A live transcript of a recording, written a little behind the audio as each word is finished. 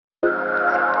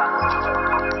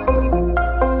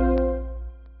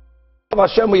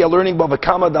Hashem, we are learning Bava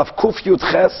Daf Kuf Yud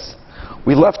Ches.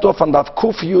 We left off on Daf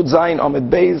Kuf Yud Zayin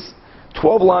Amid Beis,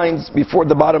 12 lines before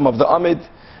the bottom of the Amid,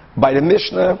 by the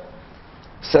Mishnah.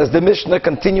 Says the Mishnah,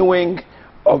 continuing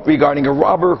regarding a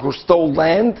robber who stole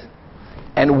land,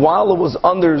 and while it was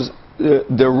under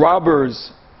the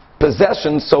robber's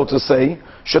possession, so to say,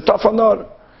 Shetaf Anar,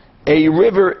 a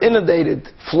river inundated,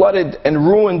 flooded, and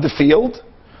ruined the field.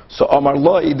 So Amar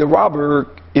Loi, the robber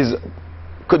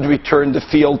could return the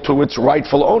field to its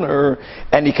rightful owner,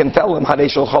 and he can tell him,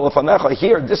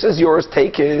 here, this is yours,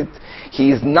 take it.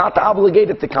 He is not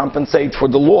obligated to compensate for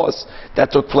the loss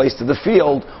that took place to the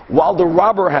field while the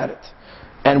robber had it.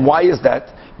 And why is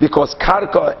that? Because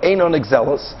karka einon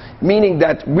exelos, meaning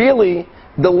that really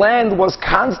the land was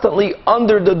constantly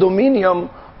under the dominium,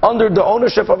 under the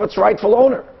ownership of its rightful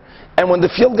owner. And when the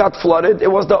field got flooded,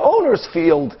 it was the owner's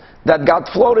field that got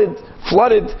flooded,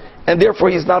 and therefore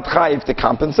he's not chayiv to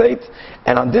compensate.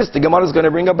 And on this, the Gemara is going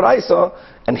to bring a braisa,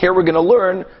 and here we're going to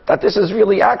learn that this is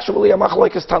really actually a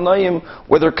machlokes tanaim,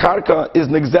 whether karka is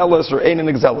nigzelis or ain't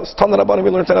nigzelis. Tana Rabbanan,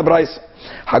 we learned in a braisa.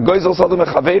 Hagoyzel sadam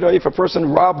echaveira, if a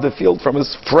person robbed the field from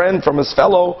his friend, from his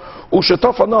fellow,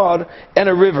 ushetof anar, and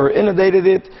a river inundated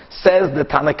it, says the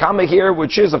Tanakama here,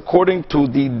 which is according to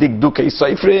the Digdukei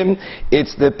Seifrim,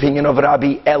 it's the opinion of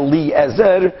Rabbi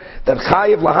Eliezer, that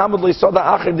chayiv lahamad leisada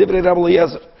acher divrei Rabbi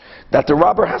Eliezer, that the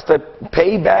robber has to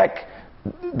pay back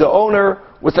the owner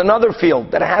with another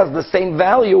field that has the same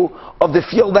value of the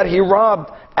field that he robbed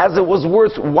as it was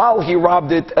worth while he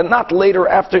robbed it, and not later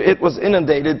after it was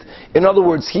inundated. In other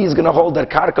words, he's going to hold that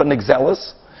karka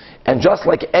nigzelis, and just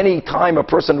like any time a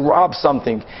person robs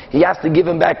something, he has to give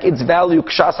him back its value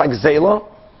kshas agzela.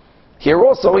 Here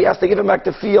also, he has to give him back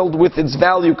the field with its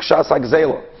value kshas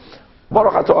agzela. Why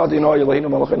another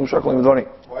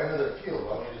field?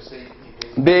 Why don't you just say?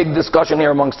 Big discussion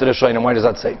here amongst the Rishonim. Why does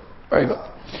that say? Very good.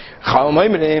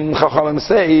 Chachamim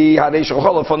say,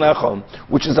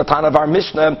 which is the time of our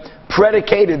Mishnah,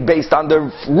 predicated based on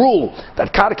the rule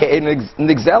that karka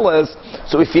nigzeles.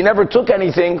 So if he never took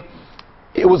anything,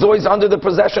 it was always under the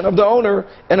possession of the owner,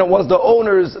 and it was the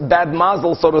owner's bad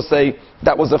mazel, so to say,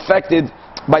 that was affected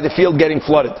by the field getting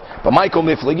flooded. But Michael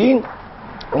Mifligin,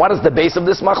 what is the base of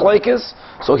this machlokes?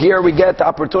 So here we get the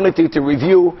opportunity to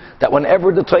review that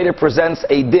whenever the Torah presents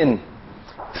a din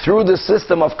through the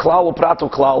system of klal u'prat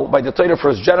u'klal, by the Torah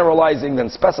first generalizing, then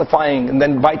specifying, and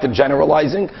then by the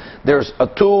generalizing, there's a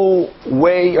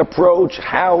two-way approach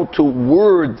how to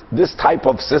word this type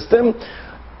of system,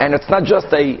 and it's not just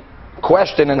a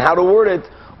question and how to word it,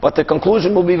 but the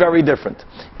conclusion will be very different.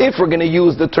 If we're going to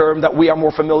use the term that we are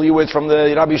more familiar with from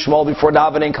the Rabbi Shmuel before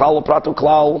davening, klal u'prat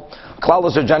u'klal, klal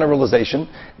is a generalization.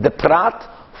 The prat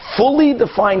fully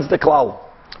defines the klal,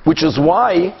 which is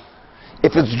why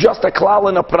if it's just a klal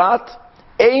and a prat,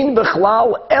 ein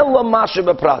b'chlal ela mashe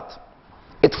b'prat.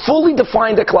 It fully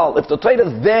defined a klal. If the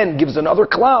Torah then gives another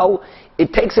klal,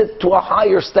 it takes it to a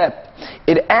higher step.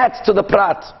 It adds to the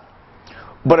prat.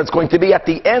 But it's going to be at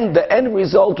the end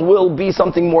result will be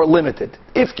something more limited.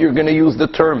 If you're going to use the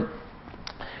term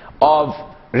of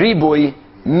ribui,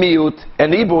 miut,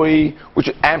 and ribui, which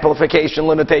is amplification,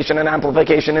 limitation, and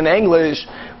amplification in English,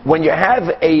 when you have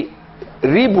a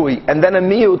ribui and then a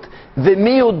miut, the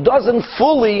miut doesn't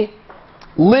fully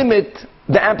limit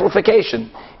the amplification.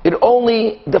 It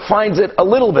only defines it a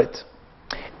little bit.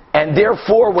 And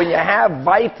therefore, when you have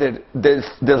weiter, the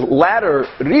latter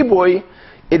ribui,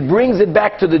 it brings it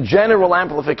back to the general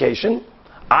amplification.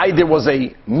 There was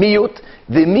a miut.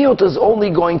 The miut is only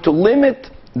going to limit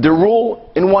the rule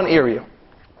in one area.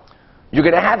 You're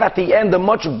going to have at the end a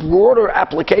much broader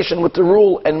application with the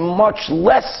rule and much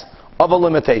less of a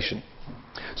limitation.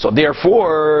 So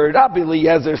therefore, Rabbi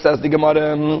Eliezer, says the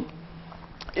Gemara,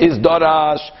 is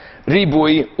darash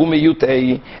ribui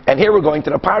umiyutei. And here we're going to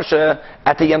the parsha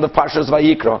at the end of Parshas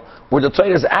Vayikra, where the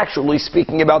Torah is actually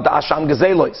speaking about the Asham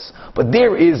Gezelos. But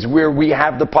there is where we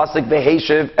have the pasuk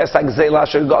v'heishev esak zela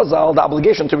asher gazal, the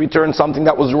obligation to return something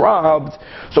that was robbed.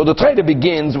 So the Torah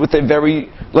begins with a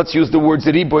very, let's use the words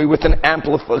ribui, with an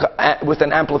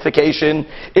amplification.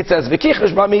 It says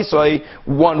v'kichesh b'misoi,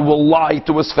 one will lie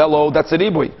to his fellow. That's a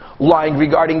ribui, lying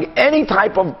regarding any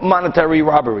type of monetary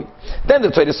robbery. Then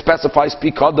the Torah specifies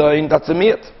pikadain, that's a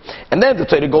miyat. And then the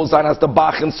Torah goes on as the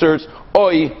Bach inserts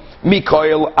oi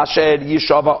mikoil asher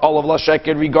yishava olav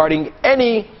lasheker, regarding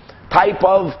any type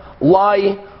of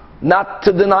lie, not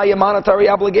to deny a monetary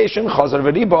obligation, chazar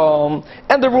v'riba,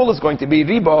 and the rule is going to be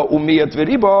riba umiyat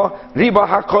v'riba, riba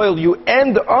hakoil. You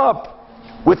end up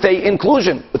with a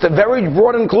inclusion, with a very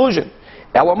broad inclusion.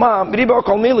 Elama riba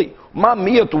kol mili, ma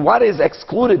miyat, what is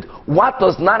excluded, what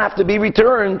does not have to be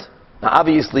returned. Now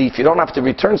obviously, if you don't have to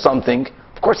return something,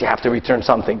 of Of course you have to return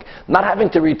something. Not having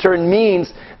to return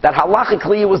means that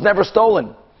halachically it was never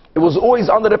stolen. It was always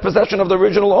under the possession of the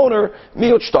original owner,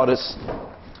 miut shtaris.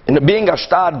 And being a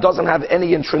shtar doesn't have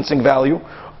any intrinsic value,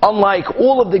 unlike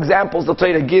all of the examples the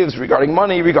Torah gives regarding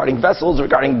money, regarding vessels,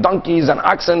 regarding donkeys and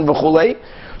oxen, v'chulei.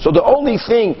 So the only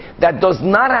thing that does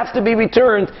not have to be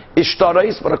returned is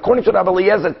shtaris, but according to Rabbi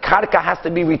Eliezer, karka has to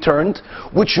be returned,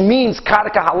 which means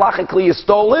karka halachically is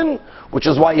stolen, which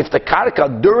is why if the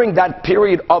karka during that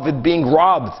period of it being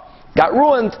robbed got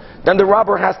ruined, then the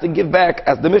robber has to give back,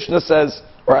 as the Mishnah says,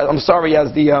 or I'm sorry,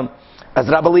 as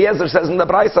Rabbi Eliezer says in the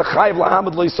Braisa, Chayv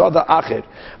lahamad lo yisada acher.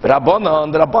 The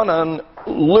Rabbanan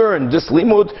learned this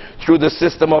limud through the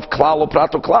system of klal or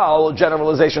prato klal,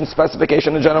 generalization,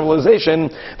 specification, and generalization.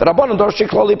 The Rabbanan dorshi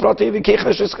klali prati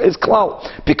v'kichesh is klal.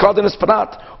 Pikadon is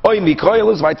prat. Oy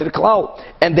mikoil is weiter klal.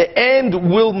 And the end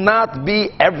will not be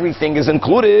everything is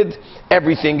included.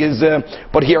 Everything is,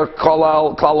 but here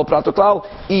klal or prato klal.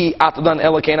 I atadan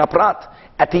elakena prat.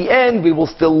 At the end, we will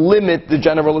still limit the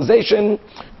generalization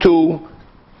to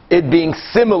it being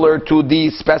similar to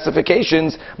these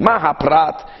specifications.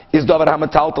 Mahaprat is davar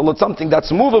hamataltal. It's something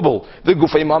that's movable. The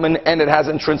gufay mammon, and it has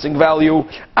intrinsic value.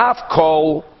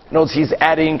 Afkol, notice he's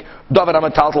adding davar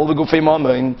hamataltal the gufay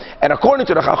mammon, and according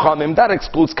to the Chachamim, that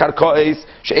excludes karkois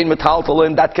she'ein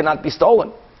metaltalim, that cannot be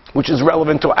stolen, which is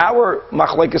relevant to our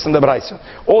machlekes in the Braisa.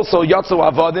 Also, yatsu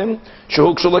avadim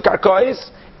shehukshu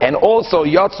lekarkois. And also,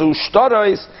 Yatsu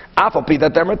Shtarais, Afapi,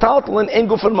 that they're metaltalin in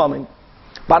Gufan Mamin.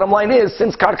 Bottom line is,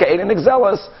 since Karka ain't an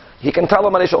exelis, he can tell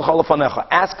him,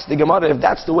 asks the Gemara, if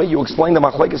that's the way you explain the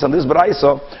machlekes on this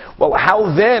Braisa, well, how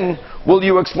then will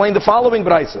you explain the following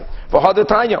Braisa? If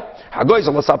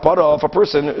a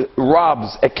person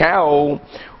robs a cow,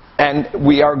 and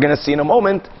we are going to see in a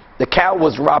moment, the cow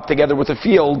was robbed together with a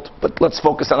field, but let's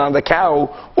focus on the cow,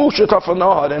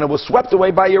 and it was swept away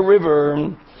by a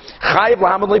river.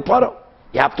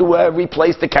 You have to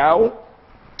replace the cow.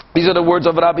 These are the words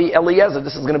of Rabbi Eliezer.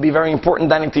 This is going to be very important,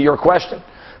 Danny, to your question.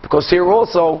 Because here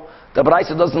also, the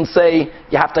Braisa doesn't say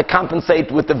you have to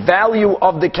compensate with the value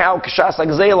of the cow, kshas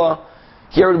agzela.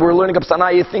 Here we're learning up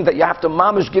Sanai, you think that you have to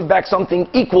mamish give back something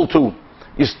equal to.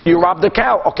 You robbed the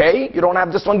cow, okay, you don't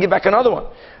have this one, give back another one.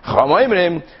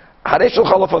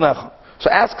 So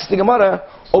asks the Gemara,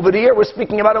 over here we're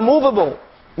speaking about a movable.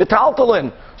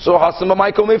 Metaltalin. So Rav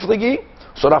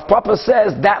Papa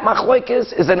says that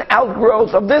machlekes is an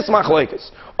outgrowth of this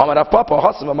machlekes. What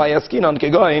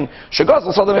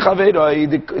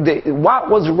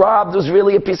was robbed was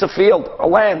really a piece of field, a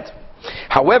land.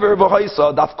 However, there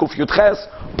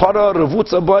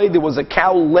was a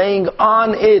cow laying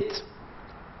on it.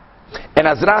 And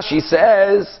as Rashi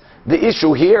says, the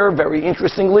issue here, very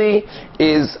interestingly,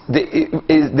 is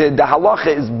the halacha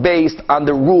is based on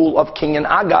the rule of king and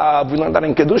agav. We learned that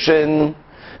in Kedushin.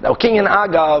 Now, king and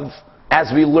agav,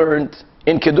 as we learned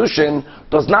in Kedushin,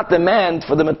 does not demand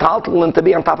for the metaltalin to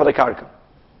be on top of the karka.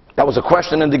 That was a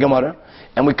question in the Gemara,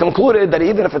 and we concluded that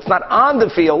even if it's not on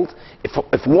the field, if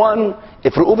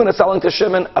Reuven is selling to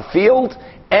Shimon a field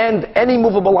and any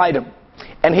movable item,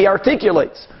 and he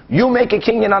articulates, you make a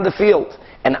kinyan on the field,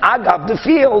 and agav the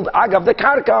field, agav the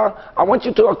karka, I want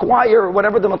you to acquire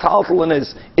whatever the metaltalin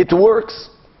is. It works.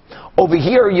 Over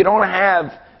here, you don't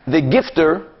have the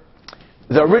gifter,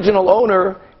 the original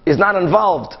owner is not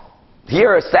involved.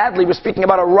 Here, sadly, we're speaking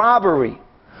about a robbery.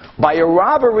 By a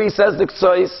robbery, says the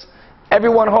Ksois,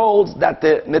 everyone holds that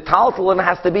the metaltalin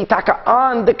has to be taka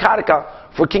on the karka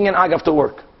for king and agav to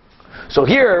work. So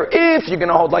here, if you're going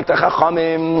to hold like the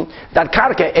Chachamim, that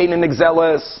karka ain't an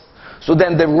exelis, so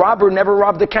then the robber never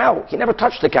robbed the cow. He never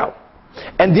touched the cow.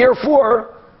 And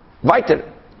therefore, weiter,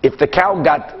 if the cow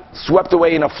got swept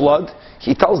away in a flood,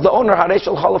 he tells the owner, Harei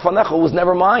shel chalafanecha, was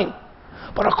never mine.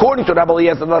 But according to Rabbi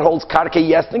Eliezer, that holds karka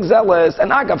yes nigzeles,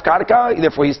 and agav karka,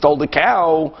 therefore he stole the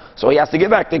cow, so he has to give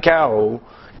back the cow.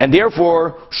 And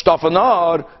therefore,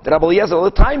 shtafanar, the Rabbi Eliezer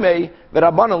l'taimei,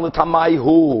 v'rabbanan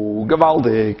l'tamayhu,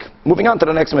 gevaldik. Moving on to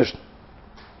the next mission.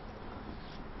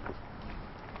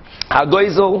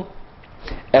 Hagoizel,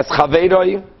 es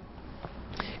chaveiroi,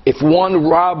 if one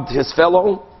robbed his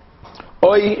fellow,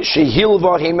 oy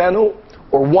shehilva himenu,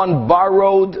 or one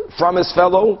borrowed from his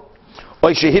fellow,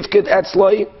 oy shehifkid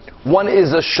etzloi, one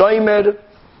is a shomer,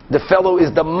 the fellow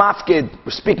is the mafkid.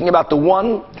 We're speaking about the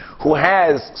one who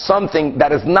has something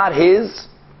that is not his,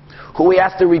 who he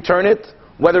has to return it,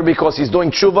 whether because he's doing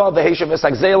tshuva, the heishav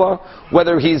esagzela,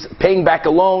 whether he's paying back a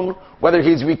loan, whether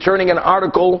he's returning an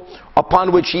article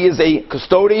upon which he is a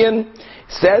custodian.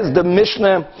 Says the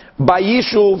Mishnah, by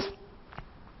Yishuv,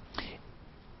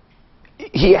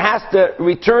 he has to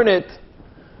return it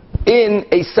in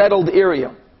a settled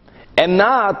area. and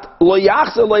not lo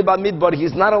yachzor lo b'midbar.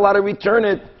 He's not allowed to return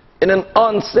it in an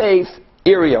unsafe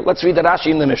area. Let's read the Rashi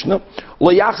in the Mishnah.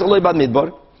 Lo yachzor lo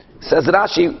b'midbar. Says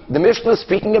Rashi, the Mishnah is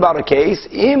speaking about a case,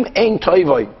 im ein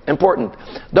toivoi. Important.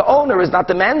 The owner is not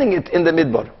demanding it in the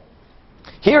midbar.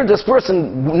 Here, this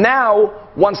person now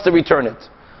wants to return it.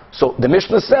 So the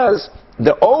Mishnah says,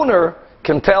 the owner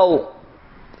can tell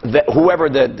whoever,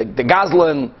 the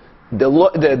gazlan,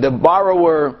 the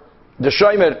borrower, the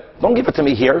shomer, don't give it to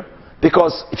me here,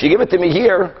 because if you give it to me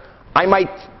here, I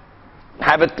might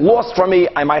have it lost from me,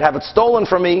 I might have it stolen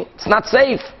from me, it's not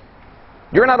safe.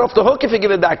 You're not off the hook if you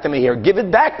give it back to me here. Give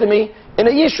it back to me in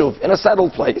a yishuv, in a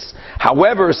settled place.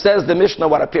 However, says the Mishnah,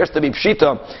 what appears to be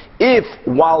pshita, if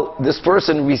while this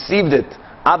person received it,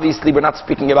 obviously we're not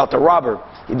speaking about the robber,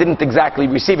 he didn't exactly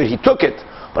receive it, he took it.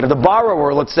 But if the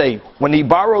borrower, let's say, when he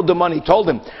borrowed the money, told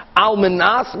him, Al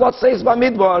Minas, what says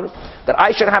Bamidbar, that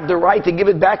I should have the right to give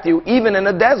it back to you, even in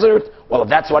a desert. Well, if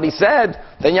that's what he said,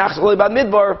 then Yachzor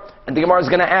Bamidbar, and the Gemara is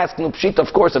going to ask, no pshita,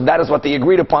 of course, if that is what they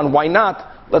agreed upon, why not?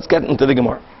 Let's get into the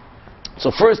Gemara.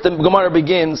 So first, the Gemara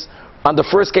begins on the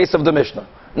first case of the Mishnah,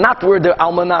 not where the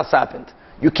Almanas happened.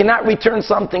 You cannot return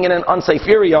something in an unsafe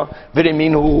area.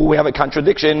 V'riminu, we have a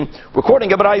contradiction.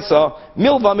 Recording a Braisa,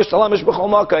 Milva mishalamish b'chol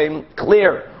makayim.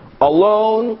 Clear. A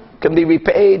loan can be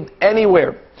repaid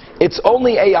anywhere. It's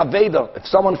only a aveda if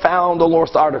someone found a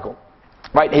lost article.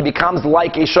 Right? He becomes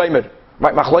like a shomer.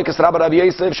 Right? Machlokes Rabbi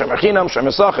Yosef, shomer chinam,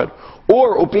 shomer sacher.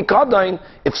 Or upikadain,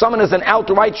 if someone is an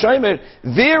outright shomer,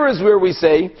 there is where we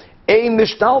say, ein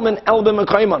nishtalman el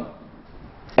b'mekayman.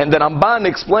 And then Ramban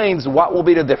explains what will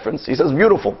be the difference. He says,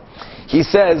 beautiful. He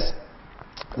says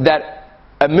that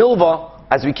a milva,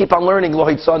 as we keep on learning, lo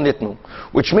hitzah nitnu,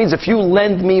 which means if you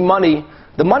lend me money,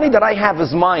 the money that I have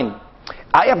is mine.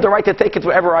 I have the right to take it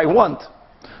wherever I want.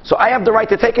 So I have the right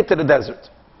to take it to the desert.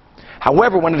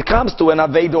 However, when it comes to an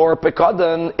aveda or a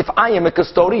pekadan, if I am a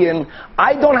custodian,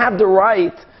 I don't have the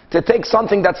right to take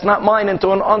something that's not mine into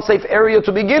an unsafe area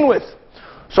to begin with.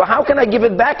 So how can I give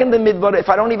it back in the midbar if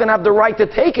I don't even have the right to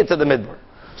take it to the midbar?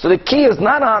 So the key is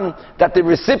not on that the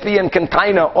recipient can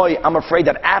kinda, I'm afraid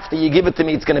that after you give it to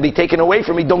me, it's going to be taken away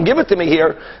from me. Don't give it to me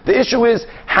here. The issue is,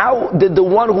 how did the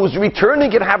one who's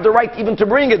returning it have the right even to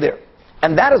bring it there?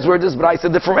 And that is where this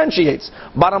Braisa differentiates.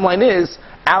 Bottom line is,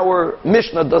 our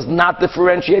Mishnah does not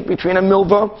differentiate between a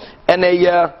milva and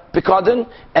a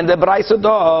pekadin, and the Braisa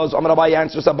does. Amar Abaye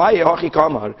answers, Abaye hachi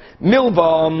kamar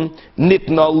milva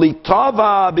nitna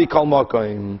litava bikol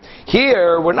makom.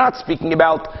 Here we're not speaking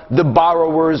about the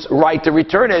borrower's right to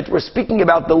return it. We're speaking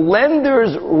about the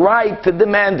lender's right to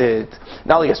demand it.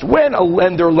 Now, yes, when a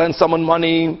lender lends someone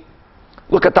money,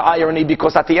 look at the irony,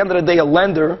 because at the end of the day, a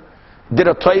lender did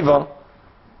a teiva,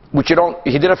 which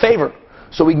he did a favor.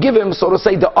 So we give him, so to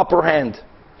say, the upper hand.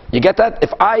 You get that?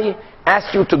 If I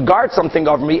ask you to guard something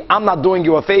of me, I'm not doing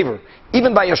you a favor.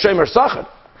 Even by a shomer sacher.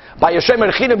 By a shomer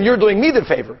chinam, you're doing me the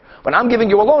favor. When I'm giving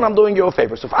you a loan, I'm doing you a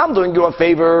favor. So if I'm doing you a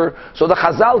favor, so the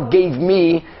Chazal gave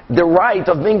me the right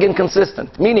of being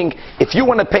inconsistent. Meaning, if you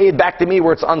want to pay it back to me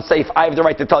where it's unsafe, I have the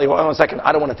right to tell you, hold on a second,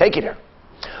 I don't want to take it here.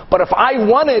 But if I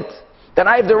want it, then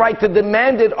I have the right to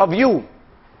demand it of you.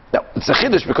 Now, it's a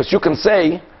chiddush, because you can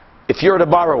say, if you're the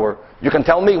borrower, you can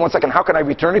tell me, 1 second, how can I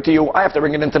return it to you? I have to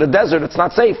bring it into the desert, it's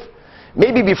not safe.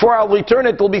 Maybe before I'll return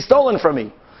it, it'll be stolen from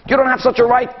me. You don't have such a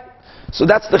right. So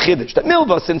that's the chiddush. That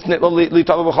milva, since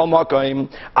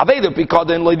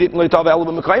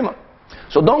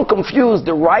so don't confuse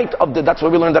the right of that's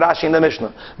what we learned at Rashi in the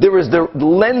Mishnah. There is the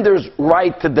lender's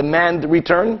right to demand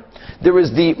return. There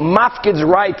is the mafkid's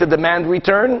right to demand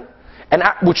return. And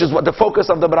which is what the focus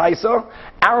of the Braisa.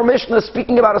 Our Mishnah is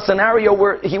speaking about a scenario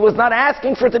where he was not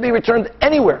asking for it to be returned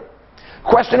anywhere.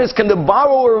 Question is, can the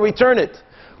borrower return it?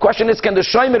 Question is, can the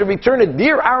shomer return it?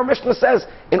 There, our Mishnah says,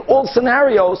 in all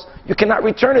scenarios, you cannot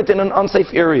return it in an unsafe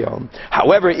area.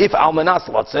 However, if Almanas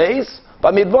Lot says,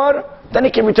 Bamidbar, then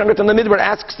he can return it in the Midbar,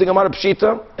 asks the Gemara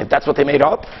Pshita, if that's what they made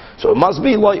up. So it must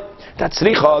be like, that's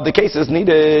Richa, the case is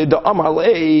needed, the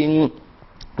Amarle,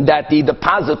 that the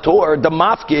depositor, the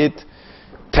mafkid,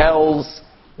 tells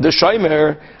the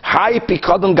shomer, Hi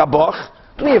pikadon gaboch,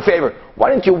 do me a favor, why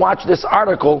don't you watch this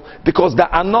article, because the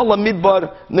anola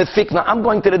midbar nefikna, I'm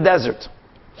going to the desert.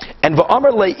 And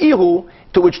v'amar le'ihu,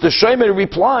 to which the shomer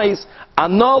replies,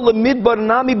 anola midbar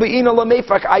nami be'ina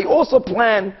lamefak, I also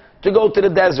plan to go to the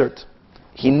desert.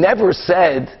 He never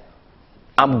said,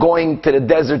 I'm going to the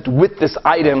desert with this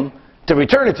item to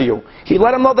return it to you. He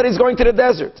let him know that he's going to the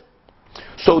desert.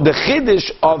 So the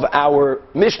chiddush of our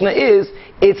Mishnah is,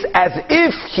 it's as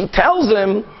if he tells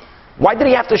him, Why did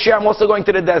he have to share, I'm also going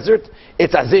to the desert?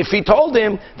 It's as if he told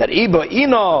him that if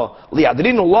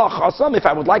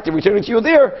I would like to return it to you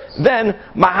there, then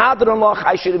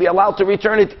I should be allowed to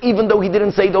return it, even though he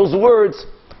didn't say those words.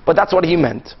 But that's what he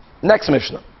meant. Next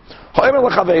Mishnah.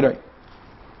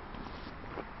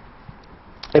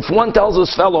 If one tells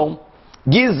his fellow,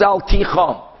 Gizal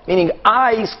ticha, meaning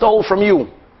I stole from you,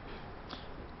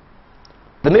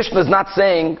 the Mishnah is not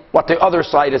saying what the other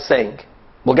side is saying.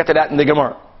 We'll get to that in the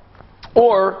Gemara.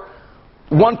 Or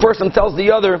one person tells the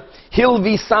other,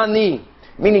 Hilvisani,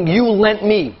 meaning you lent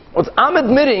me. I'm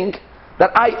admitting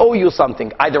that I owe you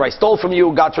something. Either I stole from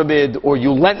you, God forbid, or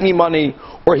you lent me money,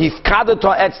 or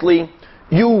hifkadata etzli,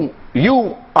 you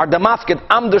are the mafkid,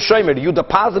 I'm the shomer, you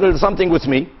deposited something with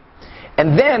me.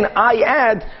 And then I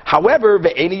add, however,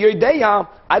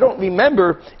 I don't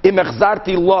remember I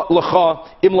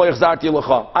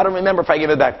don't remember if I give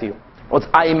it back to you.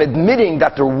 I am admitting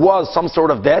that there was some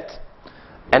sort of debt,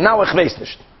 and now ich weiß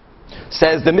nicht.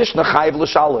 Says the Mishnah Chayiv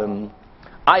l'shalom.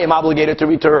 I am obligated to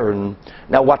return.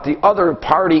 Now what the other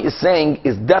party is saying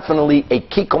is definitely a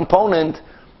key component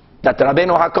that the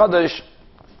Rabbeinu HaKadosh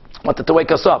wanted to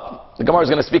wake us up. The Gemara is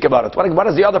going to speak about it. What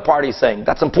is the other party saying?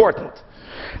 That's important.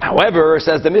 However,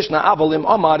 says the Mishnah, Avalim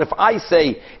Amar, if I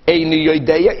say, Eini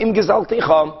yodeya im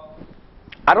gezalticha,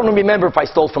 I don't remember if I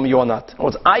stole from you or not.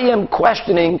 I am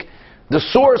questioning the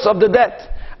source of the debt.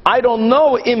 I don't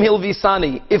know im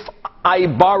hilvisani, if I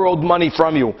borrowed money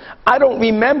from you. I don't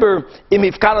remember im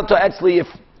ifkarata etzli, if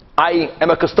I am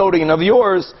a custodian of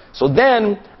yours. So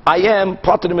then I am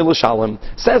pater milushalem.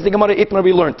 Says the Gemara Itmar,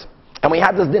 we learned. And we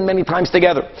had this din many times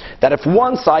together. That if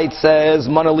one side says,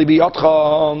 Mana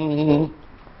libiyatcha,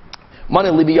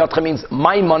 Mana libiyatcha means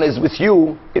my money is with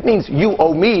you. It means you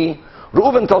owe me.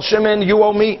 Reuven tells Shimon, you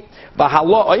owe me.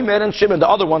 V'hala oimer, and Shimon, the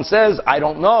other one says, I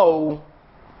don't know.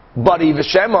 Bari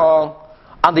v'shema.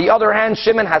 On the other hand,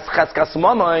 Shimon has cheskas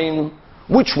mamaim.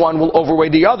 Which one will overweigh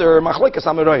the other? Machlokes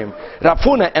amoraim. Rav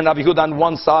Huna and Rabbi Yehuda on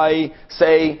one side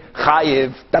say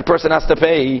chayiv, that person has to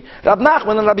pay. Rav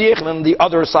Nachman and Rabbi Yochanan on the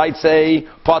other side say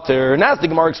pater. And as the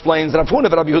Gemara explains, Rav Huna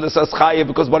and Rabbi Yehuda says chayiv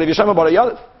because bari v'shema bari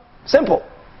yadav. Simple.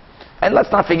 And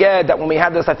let's not forget that when we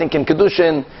had this, I think in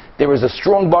Kedushin, there is a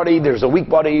strong body, there's a weak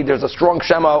body, there's a strong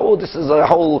shema. Oh, this is a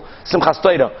whole simchas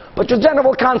Torah. But your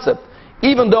general concept,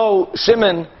 even though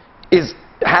Shimon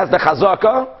has the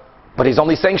chazaka, but he's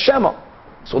only saying shema.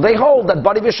 So they hold that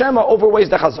bari v'shema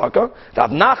overweighs the chazaka. Rav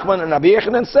Nachman and Rabbi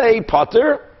Yochanan say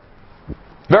pater.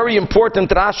 Very important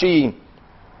Rashi,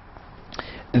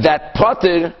 that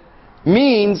pater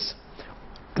means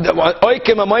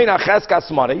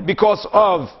because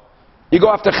of, you go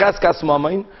after cheskas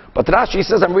mamain, but Rashi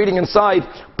says, I'm reading inside,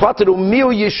 pateru mil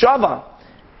yishava.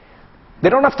 They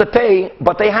don't have to pay,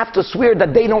 but they have to swear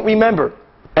that they don't remember.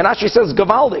 And Rashi says,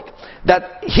 gavaldik,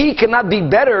 that he cannot be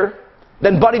better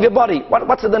than bari v'bari.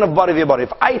 What's the din of bari v'bari?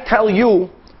 If I tell you,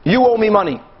 you owe me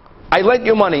money, I lent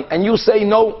you money, and you say,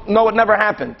 no, it never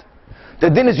happened. The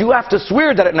din is you have to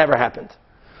swear that it never happened.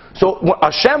 So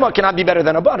a shema cannot be better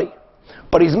than a bari.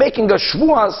 But he's making a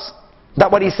shvuas that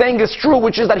what he's saying is true,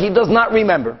 which is that he does not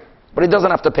remember. But he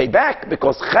doesn't have to pay back,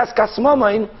 because cheskas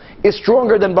mamain is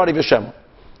stronger than bari v'shem.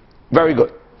 Very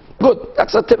good. Good.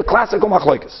 That's a classical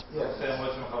machlokes.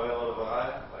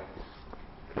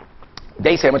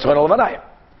 They say mitzvah levanayim.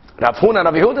 Rav Huna and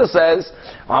Rav Yehuda says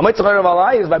mitzvah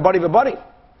levanayim is by bari v'bari,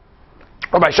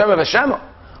 or by shema v'shema.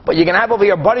 But you can have over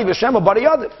here bari v'shema, bari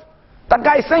yadiv. That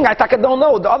guy is saying, I don't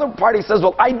know. The other party says,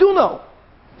 well, I do know.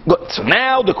 Good. So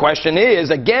now the question is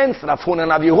against Rav Huna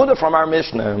and Rav Yehuda from our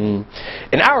Mishnah.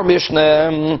 In our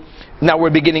Mishnah, now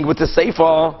we're beginning with the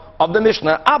Seifa of the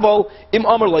Mishnah. Aval im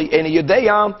amar lo eni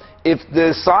yodeya, if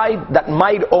the side that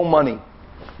might owe money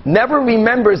never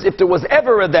remembers if there was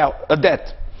ever a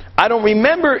debt. I don't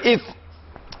remember if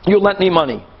you lent me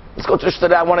money. Let's go to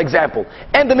that one example.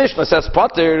 And the Mishnah says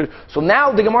pater. So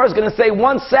now the Gemara is going to say,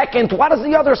 1 second, what is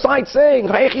the other side saying?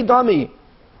 Heichi dami.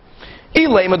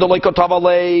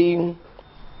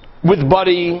 With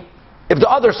buddy, if the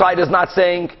other side is not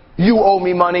saying, you owe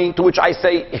me money, to which I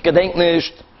say, ich gedenk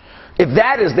nicht. If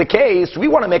that is the case, we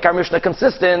want to make our Mishnah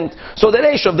consistent. So the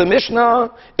Reish of the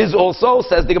Mishnah is also,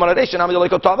 says the Gemara,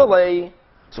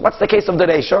 so what's the case of the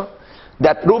Reisha?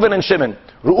 That Reuven and Shimon,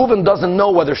 Reuven doesn't know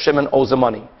whether Shimon owes the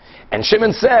money. And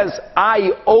Shimon says,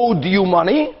 I owed you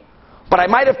money, but I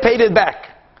might have paid it back.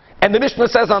 And the Mishnah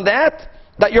says on that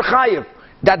you're chayiv.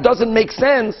 That doesn't make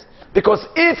sense, because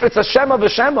if it's a shema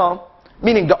v'shema,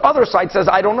 meaning the other side says,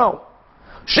 I don't know.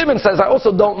 Shimon says, I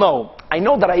also don't know. I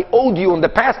know that I owed you in the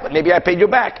past, but maybe I paid you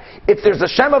back. If there's a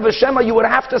shema v'shema, you would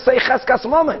have to say cheskas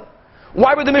mammon.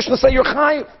 Why would the Mishnah say you're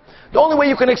chayiv? The only way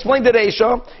you can explain the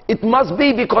reisha, it must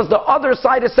be because the other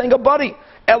side is saying a buddy.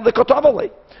 El de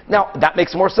kotavale. Now, that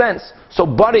makes more sense. So,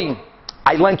 buddy,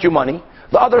 I lent you money.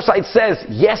 The other side says,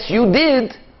 yes, you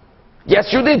did. Yes,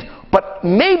 you did. But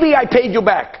maybe I paid you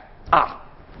back.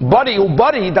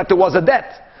 Buddy, that there was a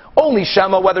debt. Only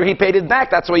Shema, whether he paid it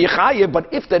back, that's why you chayiv.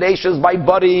 But if the reisha is by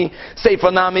buddy,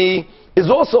 Seifa Nami, is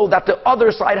also that the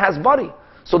other side has buddy.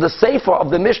 So the Sefer of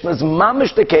the Mishnah is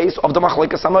mamish the case of the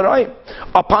Machlekes Hamarayim,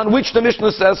 upon which the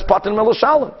Mishnah says Patin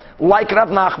Melashalim, like Rav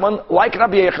Nachman, like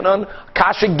Rabbi Yochanan,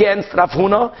 kash against Rav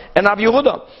Huna and Rav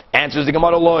Yehuda. Answers the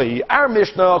Gemara Loi. Our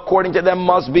Mishnah, according to them,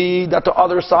 must be that the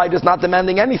other side is not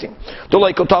demanding anything. The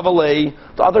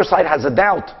other side has a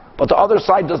doubt, but the other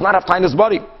side does not have tinus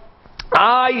body.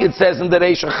 It says in the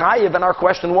Reisha Chayiv, and our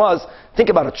question was, think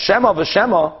about it, Shema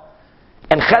v'Shema,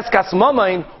 and Cheskas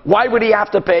Mamain, why would he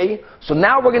have to pay? So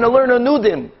now we're going to learn a new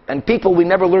din. And people, we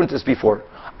never learned this before.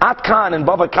 At Khan and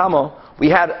Bava Kama, we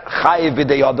had Chayiv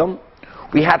B'dei Adam.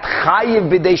 We had Chayiv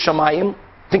B'dei Shamayim.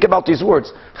 Think about these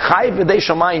words. Chayiv B'dei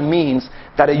Shamayim means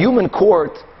that a human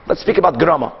court, let's speak about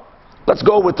Grama. Let's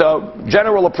go with the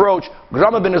general approach.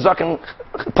 Grama bin Nezaken,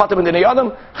 Pater b'dinei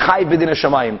Adam, Chayiv b'dinei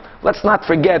Shamayim. Let's not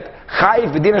forget,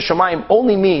 Chayiv b'dinei Shamayim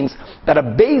only means that a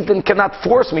Beis Din cannot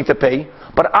force me to pay,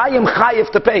 but I am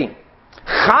Chayiv to pay.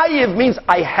 Chayiv means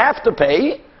I have to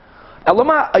pay.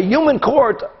 Elama, a human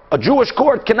court, a Jewish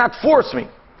court, cannot force me.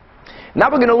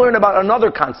 Now we're going to learn about another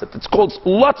concept. It's called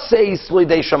Lotzeis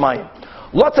Lidei Shamayim.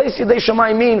 Lotzeis Lidei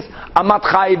Shamayim means Amat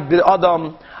Chayiv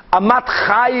b'Adam, Amat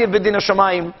Chayiv b'dinei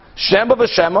Shamayim, Shema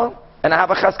v'Shema, and I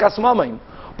have a Cheskas Mamaim.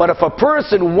 But if a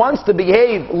person wants to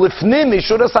behave lifnim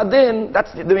mishuras adin,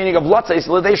 that's the meaning of Lotzeis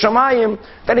Lidei Shamayim,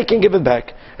 then he can give it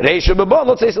back. Reisha b'bo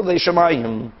Lotzeis Lidei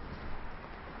Shamayim.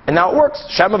 And now it works.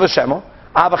 Shema v'Shema,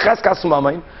 I have a Cheskas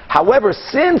Mamaim. However,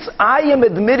 since I am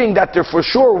admitting that there for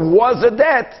sure was a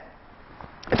debt,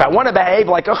 if I want to behave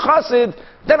like a chassid,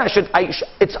 then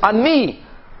it's on me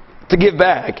to give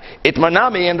back. It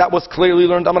manami, and that was clearly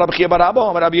learned. If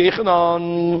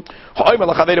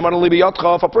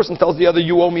a person tells the other,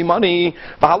 you owe me money,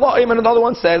 and another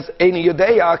one says, Eini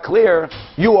Yudea, clear,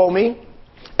 you owe me,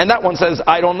 and that one says,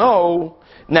 I don't know.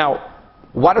 Now,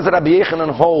 what does Rabbi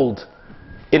Yochanan hold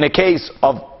in a case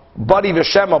of Badi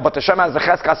v'Shema, but the Shema has a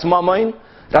Cheskas Mamain?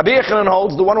 Rabbi Yochanan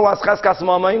holds the one who has Cheskas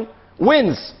Mamain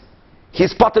wins.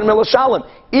 He's Pater Melashalim.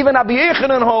 Even Rabbi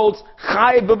Yochanan holds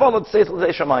Chayiv b'Volot Seis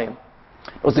L'Zei Shamayim.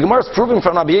 It was the Gemara is proving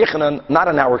from Rabbi Yochanan, not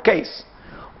in our case.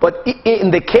 But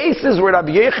in the cases where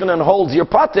Rabbi Yochanan holds you're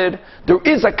pated, there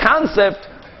is a concept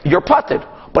you're pated.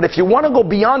 But if you want to go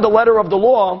beyond the letter of the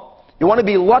law, you want to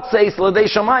be Lotzeis L'Dei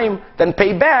Shamayim, then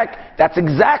pay back. That's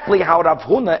exactly how Rav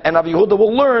Huna and Rav Yehuda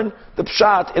will learn the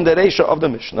pshat in the Reisha of the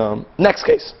Mishnah. Next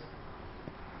case.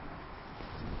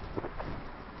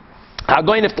 This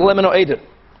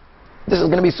is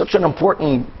going to be such an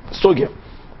important sugya.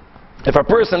 If a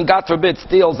person, God forbid,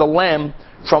 steals a lamb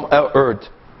from a herd,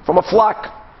 from a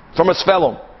flock, from his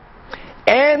fellow,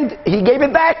 and he gave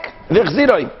it back,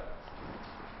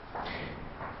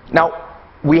 now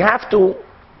we have to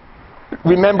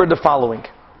remember the following: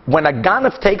 when a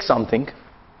ganav takes something,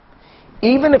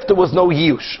 even if there was no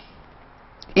yush,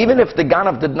 even if the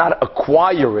ganav did not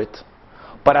acquire it,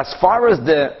 but as far as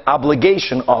the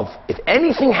obligation of, if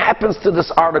anything happens to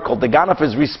this article, the Ganaf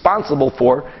is responsible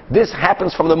for, this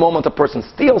happens from the moment a person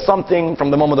steals something, from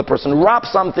the moment a person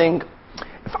robs something.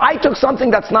 If I took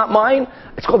something that's not mine,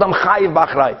 it's called I'm chayiv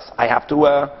b'achrayis. I have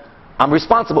to, I'm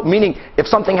responsible. Meaning, if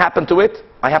something happened to it,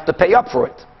 I have to pay up for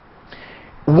it.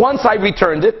 Once I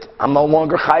returned it, I'm no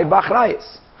longer chayiv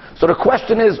b'achrayis. So the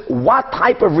question is, what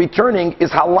type of returning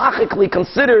is halachically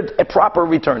considered a proper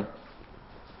return?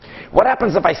 What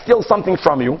happens if I steal something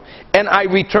from you and I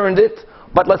returned it,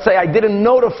 but let's say I didn't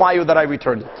notify you that I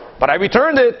returned it, but I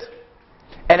returned it,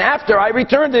 and after I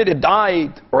returned it, it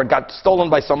died or it got stolen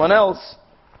by someone else?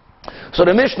 So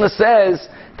the Mishnah says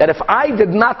that if I did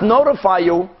not notify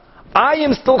you, I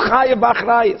am still chayav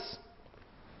b'achrayis.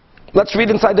 Let's read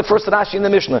inside the first Rashi in the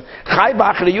Mishnah. Chayav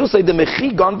b'achrayus, say the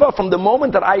mechi ganva, from the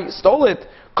moment that I stole it,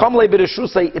 kam le b'reshu,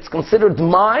 say it's considered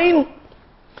mine.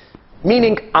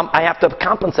 Meaning, I have to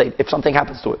compensate if something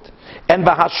happens to it. And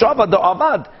v'hashava the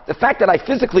avad, the fact that I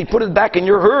physically put it back in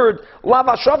your herd, la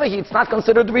v'hashavahi, it's not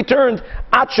considered returned.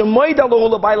 At shemoida lohu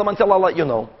l'baylam, until I let you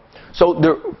know. So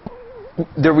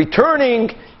the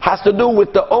returning has to do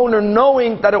with the owner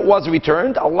knowing that it was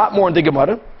returned. A lot more in the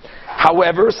Gemara.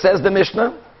 However, says the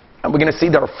Mishnah, and we're going to see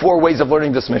there are 4 ways of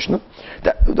learning this Mishnah.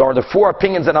 There are the 4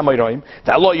 opinions in Amayroim.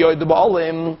 That lo yoyed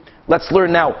ba'alim. Let's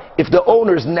learn now. If the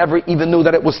owners never even knew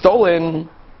that it was stolen,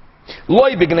 They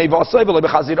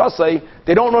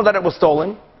don't know that it was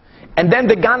stolen. And then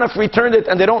the ganaf returned it,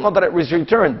 and they don't know that it was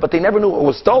returned. But they never knew it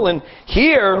was stolen.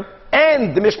 Here,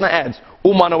 and the Mishnah adds,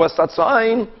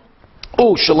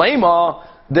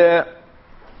 the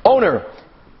owner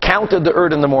counted the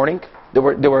herd in the morning. There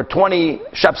were 20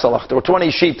 shepsalach, there were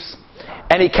 20 sheeps.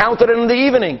 And he counted it in the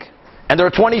evening. And there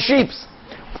were 20 sheeps.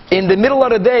 In the middle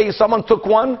of the day, someone took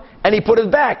one and he put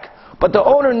it back. But the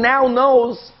owner now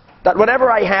knows that whatever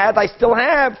I had, I still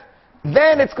have.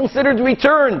 Then it's considered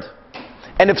returned.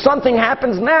 And if something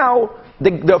happens now,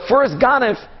 the first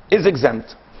ganef is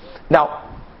exempt. Now,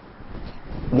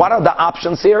 what are the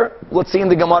options here? Let's see in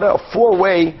the Gemara, a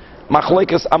 4-way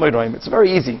machlekes amiroim. It's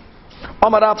very easy.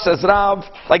 Amar Rav says, Rav,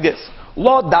 like this.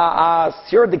 Lo da'as,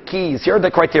 here are the keys, here are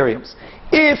the criteriums.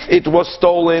 If it was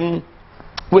stolen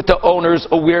with the owner's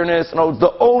awareness,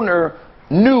 the owner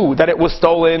knew that it was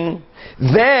stolen,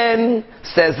 then,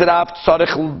 says Rav,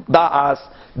 tzarich da'as,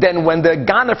 then when the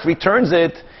ganef returns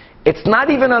it, it's not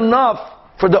even enough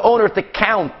for the owner to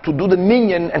count, to do the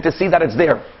minyan and to see that it's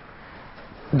there.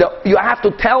 You have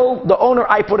to tell the owner,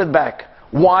 I put it back.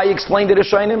 Why? Explain the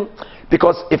Rishonim.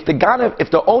 Because if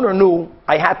the owner knew,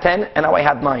 I had 10 and now I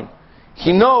had 9.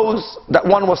 He knows that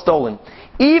one was stolen.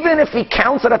 Even if he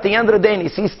counts it at the end of the day and he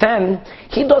sees 10,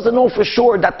 he doesn't know for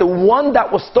sure that the one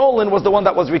that was stolen was the one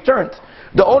that was returned.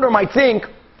 The owner might think,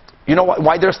 you know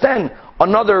why there's 10?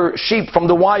 Another sheep from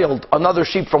the wild, another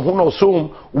sheep from who knows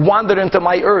whom, wandered into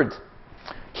my herd.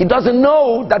 He doesn't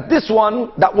know that this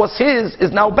one that was his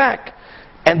is now back.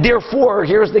 And therefore,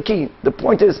 here's the key. The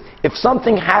point is, if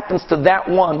something happens to that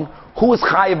one, who is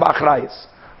chayiv b'achrayis?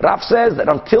 Rav says that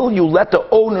until you let the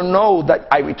owner know that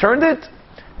I returned it,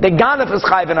 the ganef is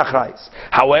chayiv in achrayis.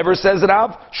 However, says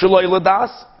Rav, shaloi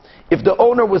ladas, if the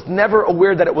owner was never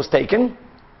aware that it was taken,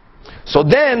 so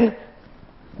then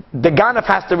the ganef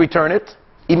has to return it.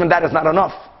 Even that is not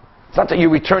enough. It's not that you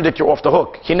returned it, you're off the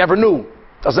hook. He never knew.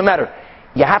 Doesn't matter.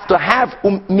 You have to have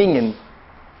minyan.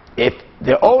 If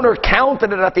the owner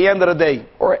counted it at the end of the day,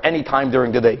 or any time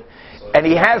during the day, and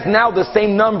he has now the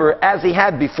same number as he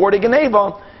had before the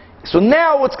Geneva, so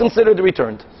now it's considered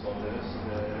returned.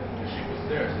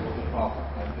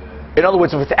 In other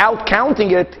words, without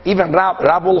counting it, even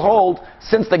Rab will hold,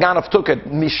 since the Ganef took it,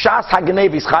 Mishas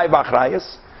HaGenev is Chai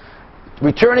B'Achrayis,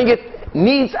 returning it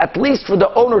needs at least for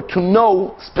the owner to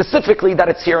know specifically that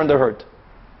it's here in the herd.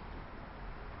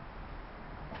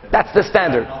 That's the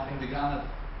standard.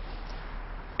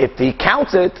 If he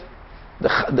counts it,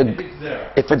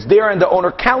 if it's there and the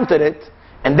owner counted it,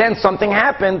 and then something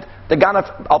happened, the ganef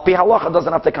al pi halacha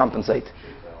doesn't have to compensate.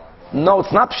 No,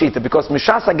 it's not pshita, because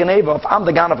mishas hageneva, if I'm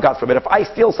the ganef, God forbid, if I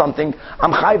steal something,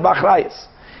 I'm chayv b'achrayis.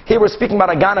 Here we're speaking about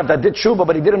a ganef that did tshuva,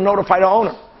 but he didn't notify the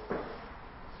owner.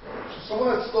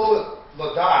 Someone that stole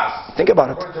ladas. Think about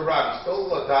it. According to Rav, he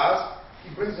stole ladas,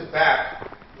 he brings it back.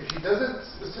 If he doesn't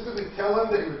specifically tell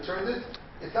him that he returned it,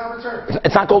 it's not returned.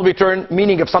 It's not called return,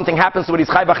 meaning if something happens to it, he's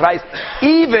chayv b'achrayis,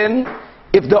 even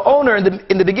if the owner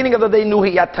in the beginning of the day knew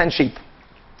he had 10 sheep.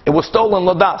 It was stolen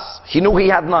ladas. He knew he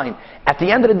had 9. At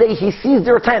the end of the day, he sees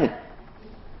there are 10.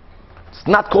 It's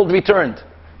not called returned,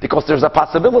 because there's a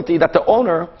possibility that the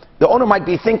owner might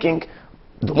be thinking,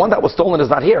 the one that was stolen is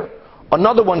not here.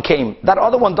 Another one came. That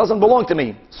other one doesn't belong to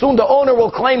me. Soon the owner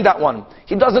will claim that one.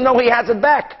 He doesn't know he has it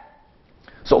back.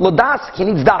 So ladas, he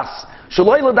needs das.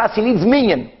 Shaloi ladas, he needs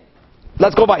minyan.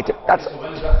 Let's go by it. That's. So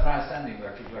when is that price ending?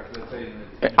 Like let's say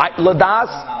in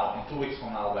ladas. In 2 weeks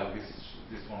from now, like this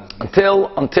one is.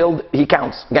 Until he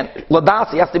counts. Again, ladas,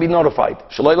 he has to be notified.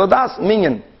 Shaloi ladas,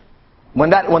 minyan.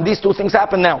 When these two things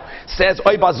happen now, says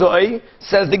Oy Bazoi,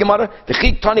 says the Gemara,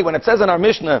 V'chik Tani, when it says in our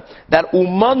Mishnah that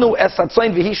Umanu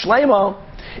Esatzain V'hi Shleima,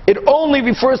 it only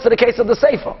refers to the case of the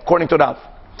Seifa, according to Rav.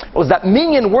 It was that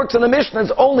minyan works in the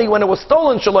Mishnah only when it was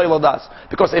stolen Shaloi Ladas.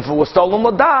 Because if it was stolen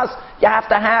Ladas, you have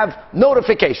to have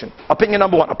notification. Opinion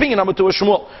number 1. Opinion number 2 is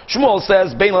Shmuel. Shmuel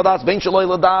says, Bein Ladas, Bein Shaloi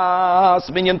Ladas,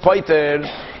 minyan poiter.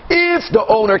 If the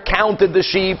owner counted the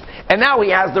sheep, and now he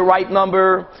has the right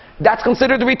number, that's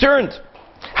considered returned.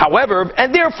 However,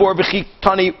 and therefore,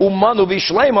 v'chitani umanu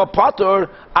v'shleima patur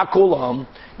akulam.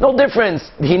 No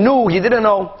difference. He knew, he didn't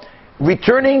know.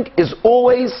 Returning is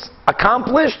always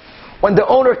accomplished when the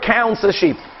owner counts the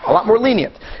sheep. A lot more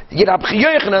lenient. Rabbi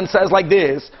Yochanan says like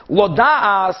this: Lo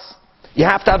da'as, you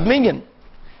have to have minyan.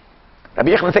 Rabbi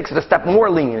Yochanan takes it a step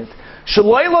more lenient.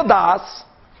 Shaloi lo da'as,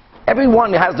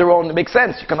 everyone has their own. It makes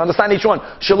sense. You can understand each one.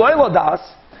 Shaloi lo da'as,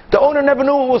 the owner never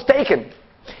knew it was taken.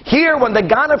 Here, when the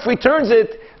ganef returns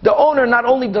it, the owner not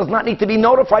only does not need to be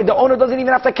notified, the owner doesn't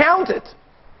even have to count it.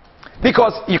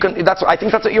 Because I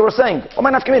think that's what you were saying.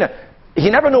 He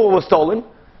never knew it was stolen.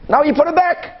 Now you put it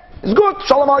back. It's good.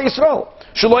 Shalom al Yisrael.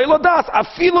 Shaloi lo das.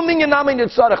 Afilu minyan namin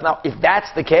yitzarech. Now, if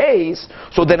that's the case,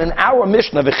 so then in our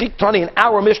Mishnah, v'chik tani, in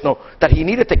our Mishnah, that he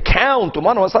needed to count,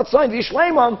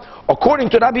 according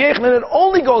to Rabbi Yochanan, it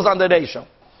only goes on the Reisha.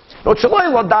 No,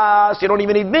 shaloi lo das, you don't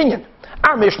even need minyan.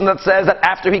 Our Mishnah that says that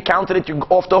after he counted it, you're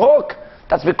off the hook.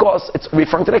 That's because it's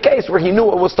referring to the case where he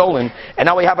knew it was stolen. And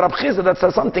now we have Rab Chizda that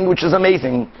says something which is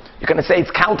amazing. You're going to say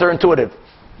it's counterintuitive.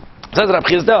 It says Rab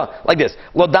Chizda like this.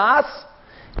 Lo das,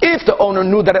 if the owner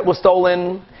knew that it was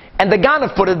stolen, and the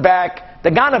Ganav put it back, the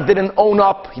Ganav didn't own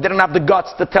up, he didn't have the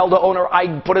guts to tell the owner,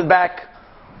 I put it back.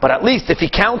 But at least if he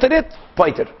counted it,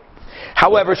 pointed.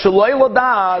 However, Shaloi lo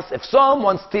das, if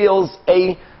someone steals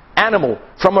a animal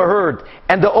from a herd,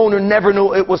 and the owner never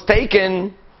knew it was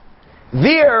taken,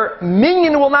 there,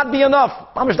 minyan will not be enough.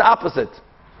 Almost the opposite.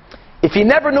 If he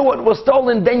never knew it was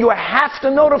stolen, then you have to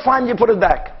notify him you put it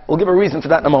back. We'll give a reason for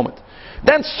that in a moment.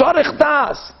 Then, sorich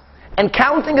das. And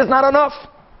counting is not enough.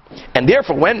 And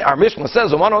therefore, when our Mishnah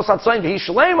says,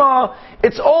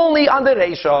 it's only on the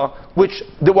Reisha, which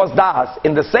there was das.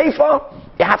 In the Seifa,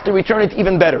 you have to return it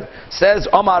even better. Says,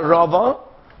 Omar Rava,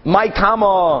 my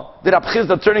Tama, the Rab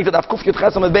Chizda turning to the Afkuf Yud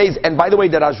Chesam Beis, and by the way,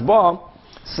 the Rashba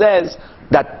says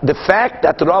that the fact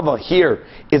that Rava here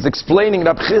is explaining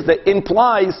Rab Chizda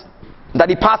implies that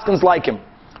he paskins like him,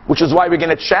 which is why we're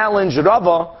going to challenge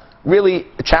Rava, really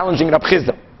challenging Rab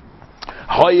Chizda.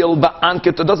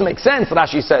 It doesn't make sense,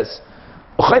 Rashi says.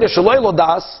 The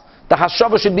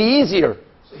hashava should be easier.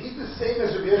 So he's the same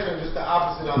as Rabbi Yochanan, just the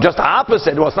opposite. Just the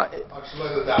opposite. Well, it's not,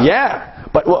 yeah,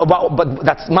 but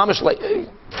that's mamish like.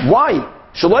 Why?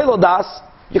 Shaloi lo das.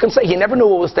 You can say he never knew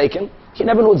what was taken. He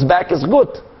never knew it's back is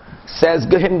good. Says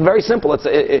him very simple. It's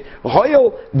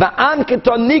hoyel ba'an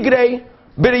keton nigre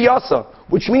biriyasa,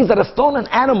 which means that a stolen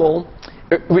animal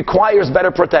requires better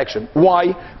protection.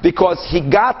 Why? Because he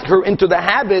got her into the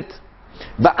habit.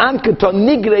 Ba'an keton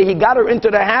nigre, he got her into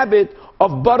the habit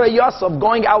of barayasa, of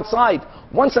going outside.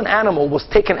 Once an animal was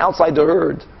taken outside the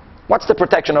herd, what's the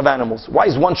protection of animals? Why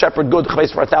is one shepherd good for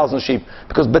 1,000 sheep?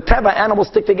 Because beteva, animals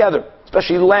stick together,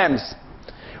 especially lambs.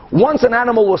 Once an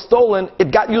animal was stolen, it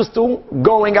got used to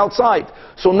going outside.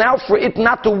 So now for it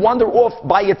not to wander off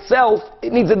by itself,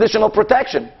 it needs additional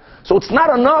protection. So it's not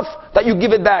enough that you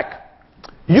give it back.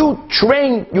 You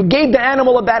gave the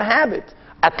animal a bad habit.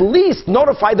 At least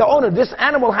notify the owner, this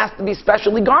animal has to be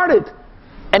specially guarded.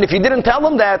 And if you didn't tell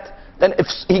him that, then if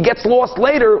he gets lost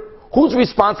later, who's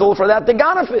responsible for that? The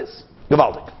Ganef is.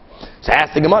 Gewaldig. So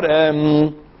ask the Gemara,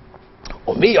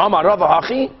 Mi Amar Rava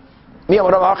Hachi? Mi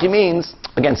Amar Rava Hachi means,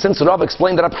 again, since Rava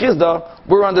explained Rab Chizda,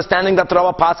 we're understanding that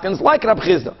Rava Paskins like Rab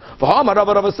Chizda. V'ha'amar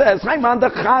Rava says,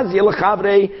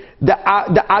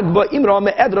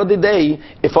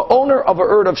 if an owner of a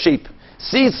herd of sheep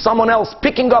sees someone else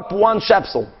picking up one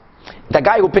shepsel, the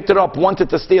guy who picked it up wanted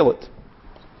to steal it,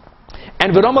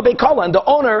 and V'roma Beikala, and the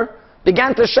owner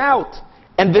began to shout,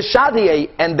 and V'shadiyeh,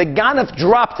 and the Ganef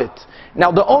dropped it.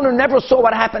 Now the owner never saw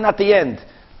what happened at the end.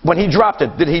 When he dropped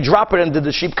it, did he drop it and did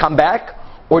the sheep come back?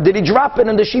 Or did he drop it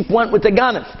and the sheep went with the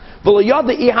Ganef?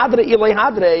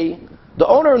 The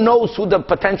owner knows who the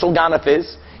potential Ganef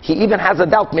is. He even has a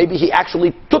doubt. Maybe he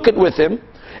actually took it with him.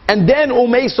 And then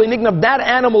that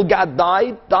animal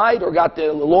died or got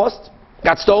lost,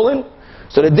 got stolen.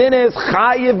 So the din is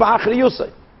chayiv v'achri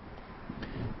yusay.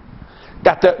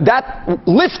 That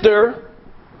lifter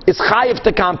is chayiv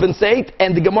to compensate,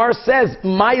 and the Gemara says,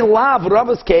 my lav,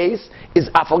 Rava's case, is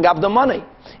afal gav the money.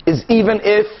 Is even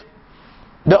if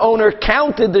the owner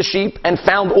counted the sheep and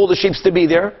found all the sheep to be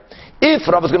there. If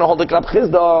Rav is going to hold like Rab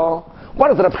Chizda, what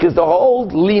does Rab Chizda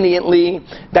hold? Leniently,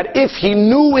 that if he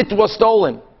knew it was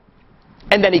stolen,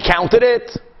 and then he counted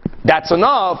it, that's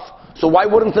enough. So why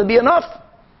wouldn't it be enough?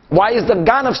 Why is the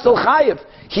Ganav still chayiv?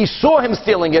 He saw him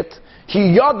stealing it,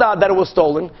 he yada that it was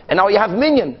stolen, and now you have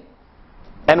minyan.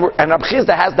 And Rab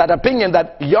Chizda has that opinion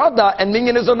that yada and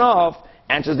minyan is enough.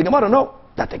 Answers the Gemara, no.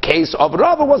 That the case of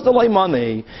Rava was the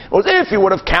money. It was if he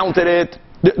would have counted it,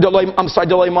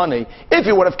 the money. If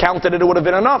he would have counted it, it would have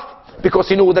been enough because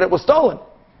he knew that it was stolen.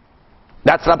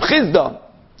 That's Rab Chizda.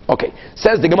 Okay,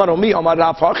 says the Gemara, Mi Amar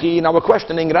Rav Hachi. Now we're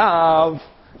questioning Rav.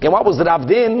 Again, what was the Rav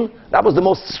Din? That was the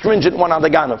most stringent one on the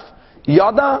Ganef.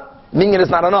 Yada, minyan is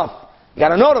not enough. You got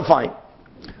to notify him.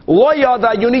 Lo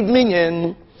yada, you need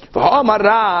minyan. V'ha'amar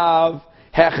Rav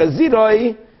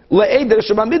hechaziroi. If a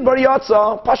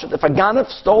Ganef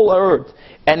stole a herd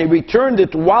and he returned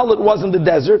it while it was in the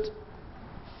desert,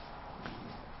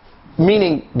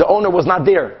 meaning the owner was not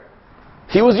there,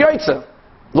 he was Yaitza.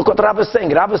 Look what Rav is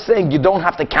saying. Rav is saying you don't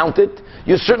have to count it.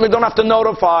 You certainly don't have to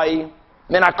notify.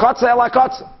 The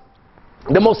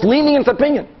most lenient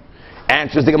opinion.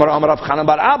 Answers the Gemara, Amar Rav Chanan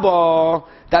bar Abba,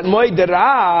 that moide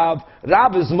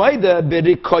Rav is moide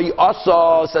berikoy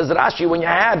asa, says Rashi, when you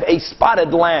have a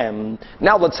spotted lamb.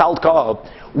 Now let's halka.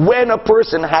 When a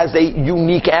person has a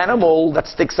unique animal that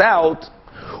sticks out,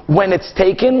 when it's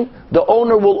taken, the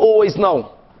owner will always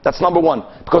know. That's number one.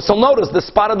 Because he'll notice the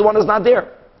spotted one is not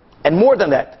there. And more than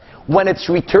that, when it's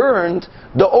returned,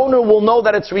 the owner will know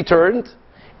that it's returned.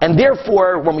 And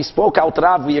therefore, when we spoke out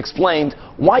Rav, we explained,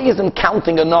 why isn't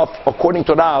counting enough, according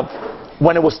to Rav,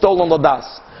 when it was stolen Lodas?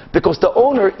 Because the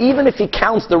owner, even if he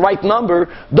counts the right number,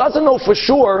 doesn't know for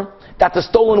sure that the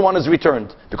stolen one is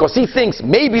returned. Because he thinks,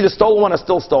 maybe the stolen one is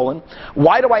still stolen.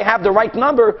 Why do I have the right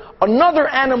number? Another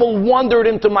animal wandered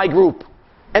into my group.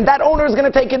 And that owner is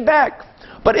going to take it back.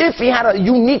 But if he had a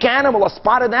unique animal, a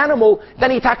spotted animal,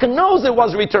 then he knows it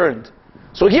was returned.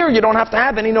 So here you don't have to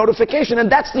have any notification,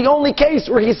 and that's the only case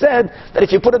where he said that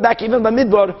if you put it back even by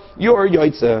midbar, you're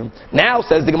yoitze. Now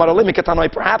says the Gemara Limik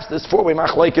Tanoim, perhaps this four-way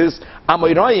machlekes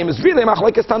Amoyraim is really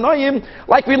machlekes Tanoim,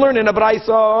 like we learned in a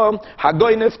Braisa,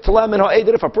 Hagoynif Tlem and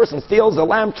Ha'eder, if a person steals a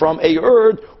lamb from a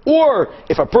herd, or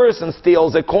if a person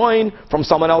steals a coin from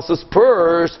someone else's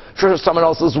purse, from someone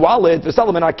else's wallet,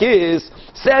 V'Salom and Akiz,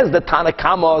 says the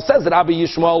Tanakama, says Rabbi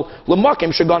Yishmael,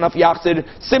 L'makim Shaganaf Yachzir,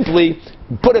 simply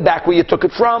put it back where you took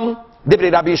it from.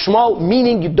 Divrei Rabbi Yishmael,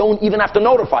 meaning you don't even have to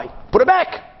notify. Put it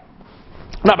back.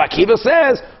 Rabbi Akiva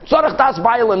says, Tzorach das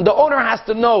Bailim, the owner has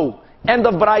to know. End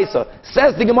of Braisa.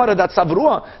 Says the Gemara that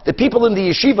Savrua, the people in the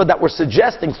yeshiva that were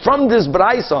suggesting from this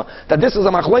Braisa that this is a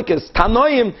machlekes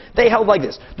Tanoim, they held like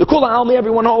this. The Kula Almi,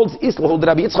 everyone holds, Isla hold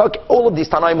Rabbi Yitzchak, all of these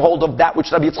Tanoim hold of that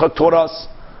which Rabbi Yitzchak taught us.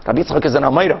 Rabbi Yitzchak is an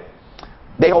Amayra.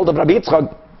 They hold of Rabbi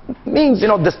Yitzchak. Means,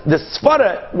 the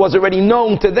Sfara was already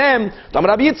known to them.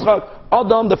 Rabbi Yitzchak,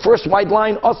 Adam, the first white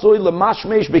line, a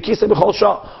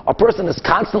person is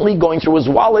constantly going through his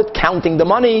wallet, counting the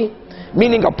money.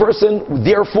 Meaning a person,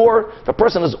 therefore, the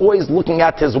person is always looking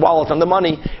at his wallet and the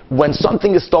money. When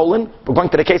something is stolen, we're going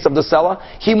to the case of the seller,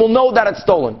 he will know that it's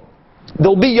stolen.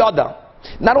 There'll be yada.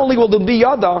 Not only will there be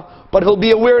yada, but he'll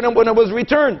be aware when it was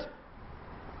returned.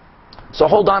 So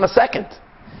hold on a second.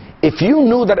 If you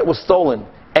knew that it was stolen,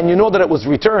 and you know that it was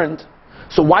returned,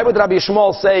 so why would Rabbi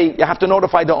Yishmael say you have to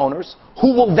notify the owners?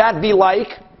 Who will that be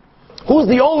like? Who's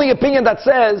the only opinion that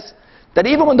says that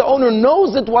even when the owner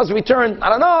knows it was returned,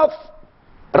 not enough?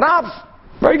 Rav.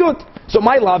 Very good. So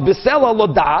my love, Bisela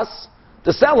Lodas,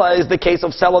 the Sela is the case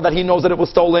of Sela that he knows that it was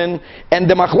stolen, and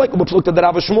the Machlek looked at the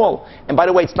Rav Shmuel. And by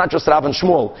the way, it's not just Rav and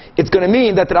Shmuel. It's going to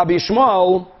mean that Rabbi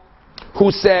Shmuel,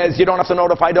 who says you don't have to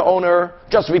notify the owner,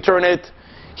 just return it,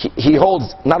 he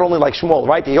holds not only like Shmuel,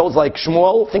 right? He holds like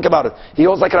Shmuel, think about it. He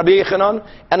holds like Rabbi Yechanan,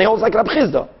 and he holds like Rabbi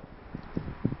Chizda.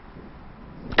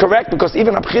 Correct? Because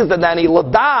even Rabbi Chizda, Danny,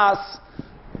 Lodas,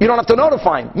 you don't have to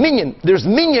notify him. Minyan. There's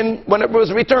minyan when it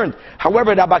was returned.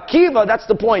 However, Rabbi Akiva, that's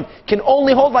the point, can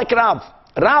only hold like Rav.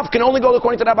 Rav can only go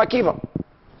according to Rabbi Akiva.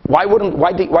 Why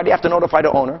do you have to notify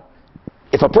the owner?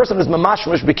 If a person is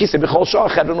mamashmish b'kise b'chol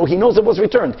shachar, he knows it was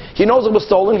returned. He knows it was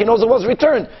stolen. He knows it was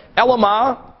returned.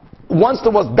 Elamah, once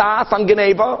there was das on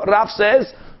Geneva, Rav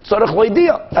says, tzorech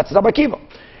loidia. That's Rabbi Akiva.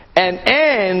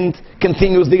 And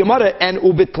continues the Gemara, and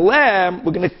ubitlem,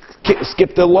 we're going to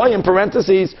skip the law in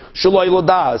parentheses, shaloi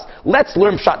lodas. Let's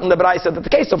learn pshat in the Braisa that the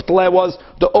case of Tleh was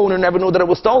the owner never knew that it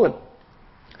was stolen.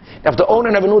 Now, if the owner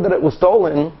never knew that it was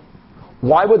stolen,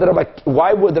 why would Rabbi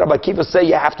Akiva say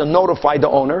you have to notify the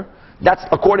owner? That's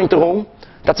according to whom?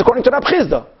 That's according to Rabbi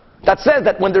Chizda. That says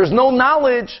that when there's no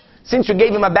knowledge, since you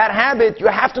gave him a bad habit, you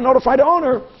have to notify the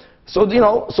owner. So,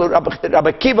 so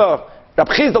Rabbi Akiva,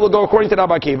 Rabbi Chizda will go according to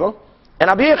Rabbi Akiva, and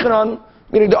Rabbi Yechanan,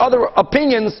 meaning the other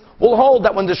opinions, will hold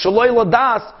that when the Shaloi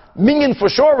Ladas, minyan for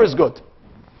sure is good.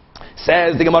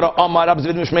 Says the Gemara, Amar Rabbi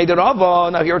Zvid Mishmei de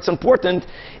Rava. Now here it's important,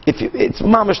 it's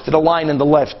mamish to the line on the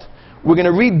left. We're going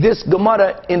to read this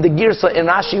Gemara in the Girsa in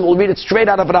Rashi. We'll read it straight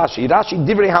out of Rashi. Rashi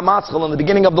Divrei Hamaschal in the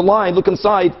beginning of the line. Look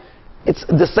inside. It's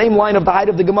the same line of the height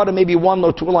of the Gemara, maybe one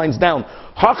or two lines down.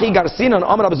 Hachi Garsinan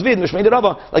Amar Rabbi Zvid Mishmei de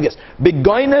Rava, like this.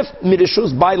 Begoinef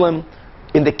mirishus bailim.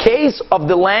 In the case of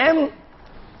the lamb,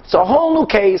 it's a whole new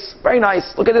case. Very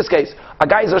nice. Look at this case. A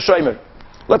guy is a shomer.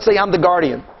 Let's say I'm the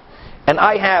guardian, and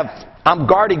I'm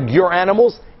guarding your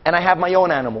animals, and I have my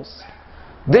own animals.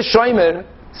 This shomer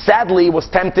sadly was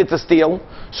tempted to steal,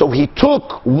 so he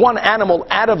took one animal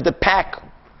out of the pack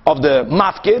of the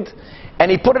mafkid,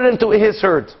 and he put it into his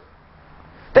herd.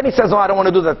 Then he says, "Oh, I don't want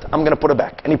to do that. I'm going to put it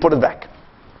back," and he put it back.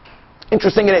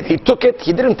 Interesting enough, he took it.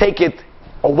 He didn't take it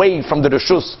away from the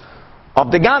reshus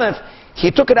of the ganef.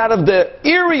 He took it out of the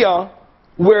area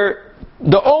where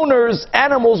the owner's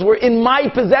animals were in my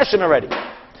possession already.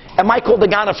 Am I called a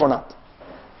ganef or not?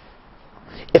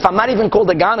 If I'm not even called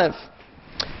a ganef,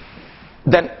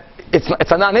 then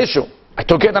it's a non-issue. I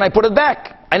took it and I put it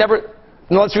back. I never.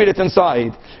 Now let's read it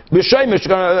inside.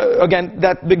 Again,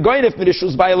 that the goynef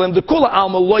mirishus ba'elim the kula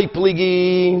alma loy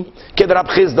pligi kedrab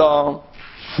chizda.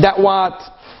 That what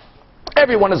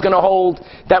everyone is going to hold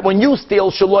that when you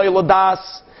steal shaloy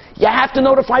ladas, you have to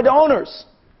notify the owners.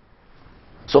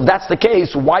 So if that's the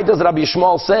case, why does Rabbi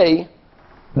Yishmael say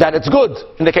that it's good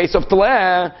in the case of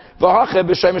Taleh? The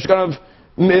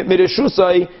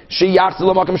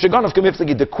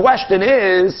question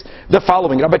is the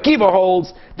following. Rabbi Kiva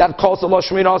holds that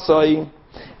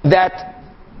that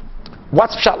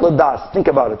what's pshat ladas? Think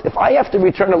about it. If I have to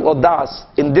return a ladas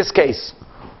in this case,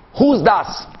 who's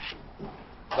das?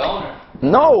 The owner.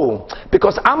 No,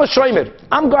 because I'm a shomer.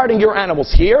 I'm guarding your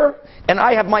animals here, and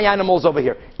I have my animals over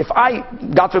here. If I,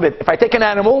 God forbid, if I take an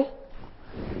animal,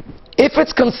 if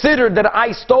it's considered that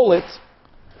I stole it,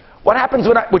 what happens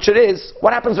when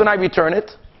what happens when I return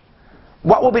it?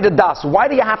 What will be the das? Why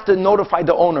do you have to notify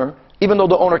the owner, even though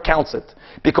the owner counts it?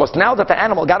 Because now that the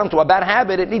animal got into a bad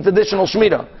habit, it needs additional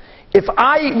shmira. If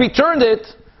I returned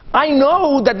it, I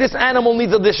know that this animal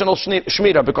needs additional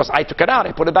shmira because I took it out,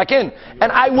 I put it back in, and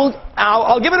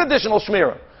I'll give it additional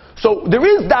shmira. So there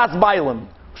is das bailam.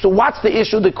 So what's the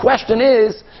issue? The question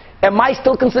is, am I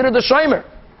still considered a shomer?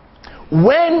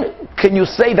 When can you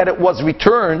say that it was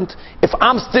returned if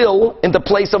I'm still in the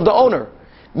place of the owner?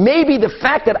 Maybe the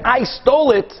fact that I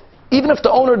stole it, even if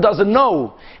the owner doesn't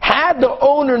know, had the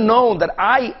owner known that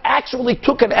I actually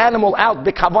took an animal out,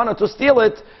 the kavana, to steal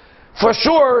it, for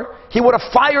sure, he would have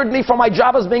fired me from my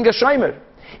job as being a shomer.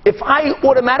 If I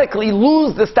automatically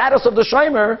lose the status of the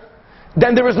shomer,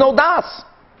 then there is no das.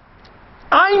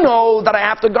 I know that I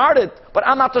have to guard it, but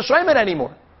I'm not the shomer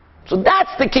anymore. So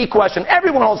that's the key question.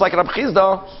 Everyone holds like Rabbi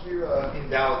Chizda. Shmira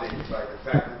invalidated by the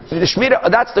fact that The shmira,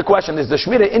 that's the question. Is the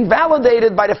shmira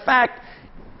invalidated by the fact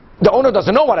the owner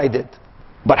doesn't know what I did?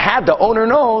 But had the owner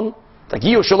known, like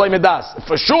you shaloi medas,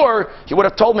 for sure he would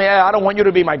have told me, hey, I don't want you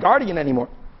to be my guardian anymore.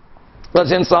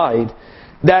 That's inside.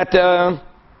 That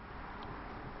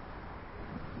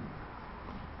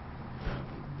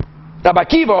Rabbi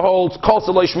Akiva holds,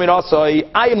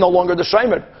 I am no longer the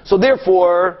shomer. So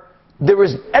therefore,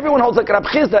 everyone holds like Rabbi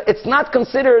Chizda, it's not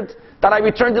considered that I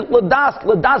returned it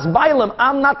ladas bailam.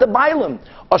 I'm not the bailam.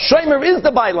 A shomer is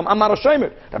the bailam. I'm not a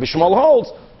shomer. Rabbi Shmuel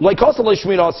holds,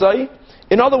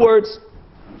 in other words,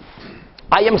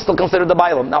 I am still considered the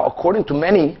bailam. Now, according to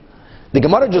many, the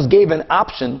Gemara just gave an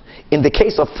option in the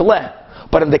case of Tleh,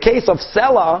 but in the case of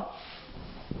Selah,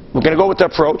 we're going to go with the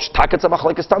approach, Takatza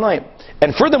Machlekes Tanoim.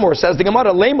 And furthermore, says the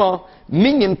Gemara, Lema,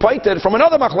 Minyan Paited from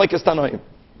another Machlekes Tanoim.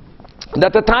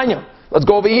 That the Tanya. Let's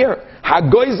go over here.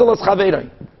 Hagoizel es Chaverai.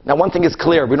 Now one thing is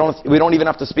clear, we don't even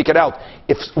have to speak it out.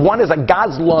 If one is a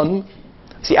Gazlan,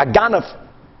 see, a Ganaf,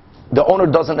 the owner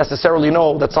doesn't necessarily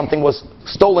know that something was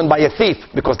stolen by a thief,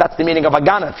 because that's the meaning of a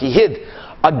Ganaf, he hid.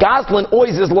 A Gazlan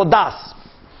always is Ladas.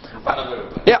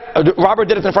 Yeah, Robert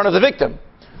did it in front of the victim.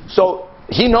 So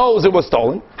he knows it was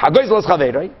stolen. And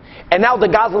now the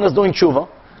Gazlan is doing tshuva.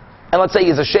 And let's say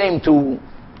he's ashamed to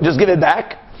just give it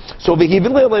back. So this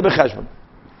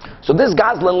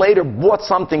Gazlan later bought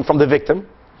something from the victim.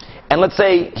 And let's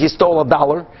say he stole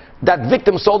 $1. That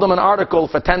victim sold him an article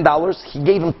for $10. He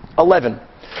gave him 11. In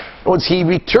other words, he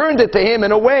returned it to him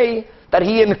in a way that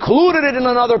he included it in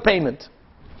another payment.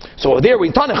 So there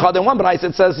we turn in one brayso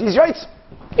it says he's right.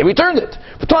 He returned it.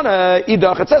 It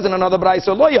says in another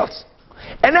brayso lo yatz.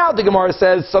 And now the Gemara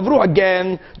says Savru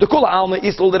again the kula alma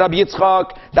isl Rabbi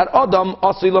Yitzchak that Adam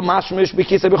asila mashmish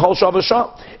b'kisa b'chol shavasha.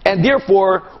 And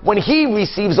therefore when he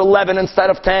receives 11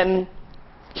 instead of 10,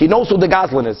 he knows who the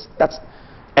Gazlan is.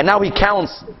 And now he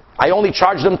counts. I only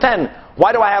charged him 10.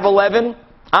 Why do I have 11?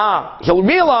 He'll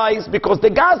realize because the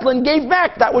Gazlan gave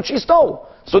back that which he stole.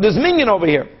 So there's minyan over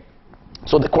here.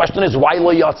 So the question is, why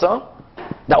lo yatsa?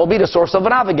 That will be the source of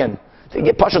Rav again. The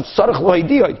man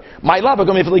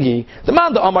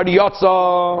the Amar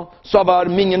yatsa savar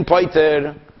minyan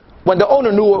paiter. When the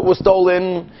owner knew it was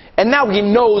stolen, and now he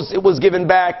knows it was given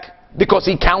back because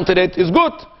he counted it, is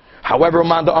good. However,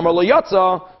 man the Amar lo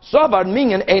yatsa savar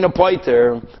minyan ein a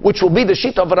paiter, which will be the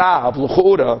sheet of Rav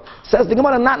l'chura. Says the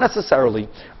Gemara, not necessarily.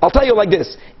 I'll tell you like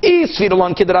this: Is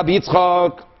fidalan kid Rabbi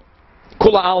Yitzchak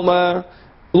kula alma.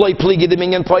 No,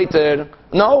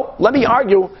 let me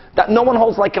argue that no one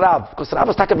holds like Rav, because Rav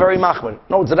is taka very machmer.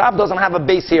 No, Rav doesn't have a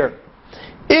base here.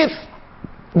 If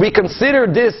we consider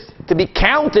this to be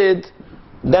counted,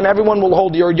 then everyone will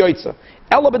hold your yoitza.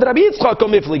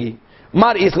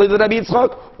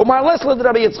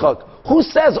 Who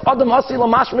says Adam asila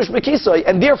mashmish bekisoi?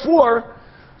 And therefore,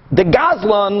 the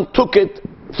Gazlan took it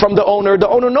from the owner. The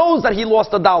owner knows that he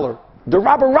lost $1. The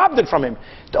robber robbed it from him.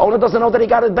 The owner doesn't know that he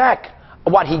got it back.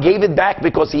 What, he gave it back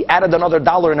because he added another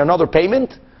dollar in another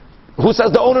payment? Who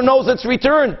says the owner knows it's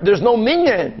returned? There's no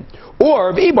minyan.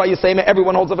 Or, you say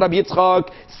everyone holds of Rabbi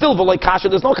Yitzchak, still v'loi kasha,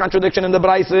 there's no contradiction in the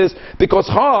braises, because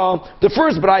the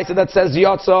first braise that says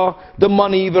yatsa, the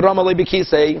money, v'ramalei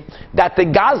b'kisei, that the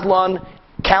gazlan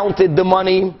counted the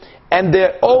money, and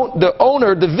the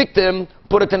owner, the victim,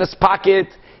 put it in his pocket.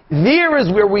 There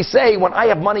is where we say, when I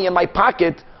have money in my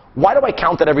pocket, why do I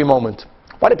count it every moment?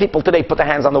 Why do people today put their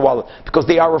hands on the wallet? Because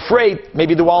they are afraid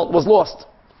maybe the wallet was lost.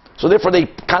 So therefore they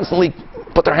constantly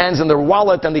put their hands in their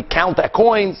wallet and they count their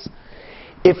coins.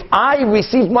 If I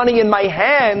receive money in my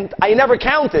hand, I never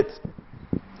count it.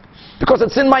 Because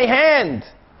it's in my hand.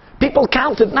 People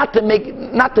count it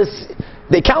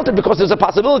they count it because there's a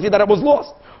possibility that it was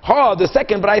lost. The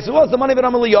second price was the money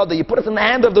that you put it in the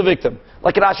hand of the victim.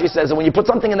 Like Rashi says, and when you put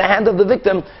something in the hand of the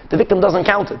victim doesn't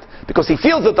count it. Because he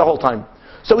feels it the whole time.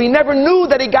 So he never knew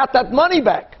that he got that money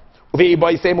back.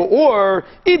 Or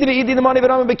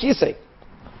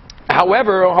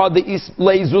however,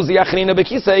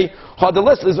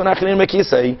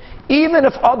 even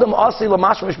if Adam Asi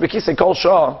Lamashmish Bekise Kol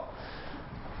Shah,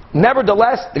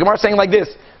 nevertheless, the Gemara is saying like this: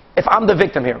 if I'm the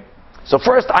victim here, so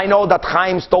first I know that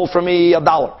Chaim stole from me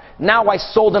 $1. Now I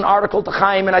sold an article to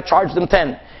Chaim and I charged him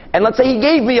 10. And let's say he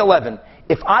gave me 11.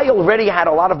 If I already had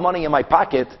a lot of money in my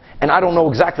pocket and I don't know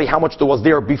exactly how much there was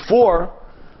there before,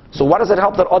 so what does it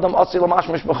help that Adam Asi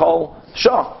Lamashmish B'chol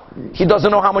Shah? He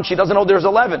doesn't know how much, he doesn't know there's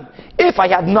 11. If I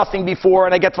had nothing before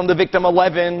and I get from the victim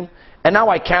 11, and now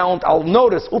I count, I'll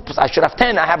notice, oops, I should have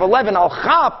 10, I have 11, I'll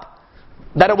chap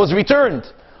that it was returned.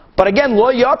 But again,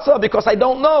 lo yatsa, because I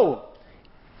don't know.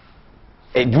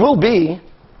 It will be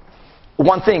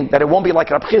one thing, that it won't be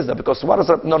like Rab Chizda, because what is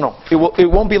it? No. It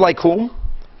won't be like whom?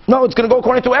 No, it's going to go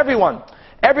according to everyone.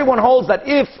 Everyone holds that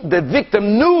if the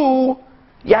victim knew,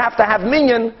 you have to have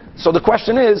minyan. So the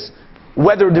question is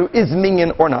whether there is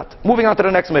minyan or not. Moving on to the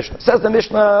next Mishnah. Says the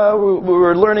Mishnah, we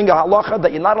were learning a halacha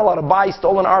that you're not allowed to buy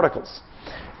stolen articles.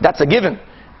 That's a given.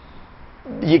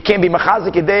 You can't be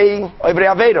mechazik yedei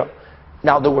oivre aveda.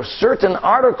 Now there were certain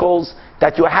articles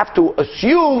that you have to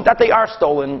assume that they are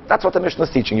stolen. That's what the Mishnah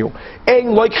is teaching you.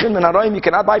 Ein loikchin min harayim, you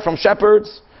cannot buy from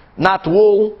shepherds, not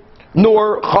wool,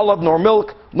 nor chalav, nor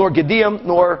milk, nor gediyim,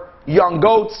 nor young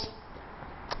goats.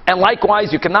 And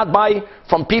likewise, you cannot buy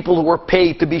from people who were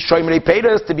paid to be shoymrei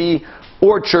peiros, to be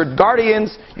orchard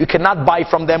guardians. You cannot buy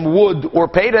from them wood or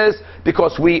peiros,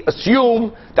 because we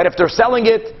assume that if they're selling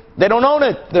it, they don't own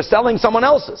it. They're selling someone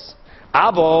else's.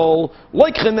 Aval,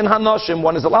 loikchin min hanashim,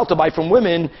 one is allowed to buy from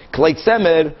women, kleit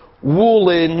semer,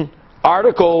 woolen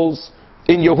articles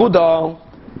in Yehuda.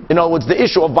 You know, it's the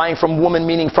issue of buying from women,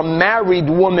 meaning from married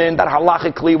women, that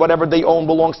halachically whatever they own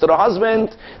belongs to the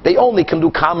husband. They only can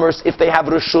do commerce if they have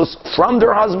reshus from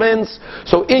their husbands.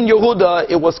 So in Yehuda,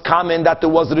 it was common that there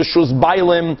was reshus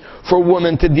bailim for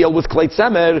women to deal with kleit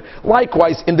semer.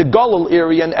 Likewise, in the Galil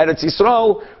area in Eretz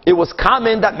Yisrael, it was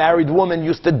common that married women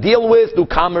used to do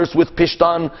commerce with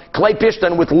pishtan, klei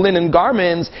pishtan, with linen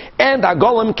garments, and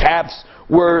agolim caps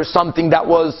were something that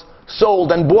was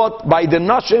sold and bought by the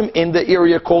Nashim in the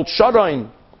area called Sharon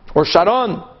or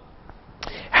Sharon.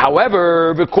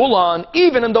 However, V'kulan,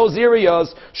 even in those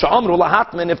areas, Sha'amru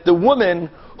lahatman, if the woman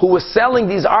who was selling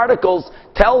these articles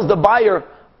tells the buyer,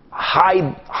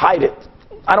 hide it,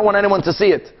 I don't want anyone to see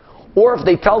it. Or if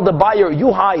they tell the buyer,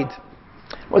 you hide.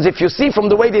 Because if you see from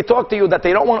the way they talk to you that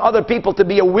they don't want other people to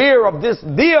be aware of this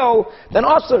deal, then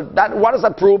also, what does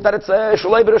that prove? That it's a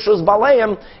Shulei B'Reshus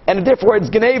Baleim, and therefore it's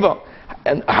Geneva.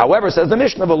 And however, says the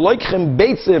Mishnah, v'loikchem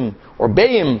beitzim, or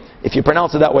beim, if you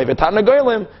pronounce it that way,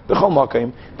 v'tarnagoylim, b'chol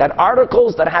makim, that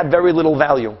articles that have very little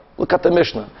value. Look at the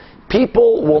Mishnah.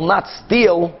 People will not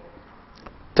steal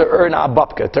to earn a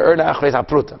babka, to earn a achres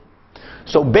hapruta.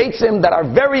 So beitzim that are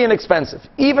very inexpensive,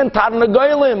 even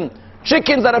tarnagoylim,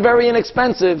 chickens that are very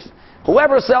inexpensive,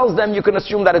 whoever sells them, you can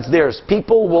assume that it's theirs.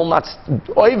 People will not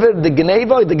over the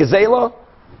geneva, the gezela,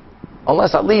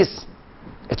 unless at least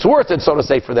it's worth it, so to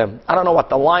say, for them. I don't know what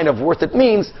the line of worth it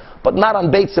means, but not on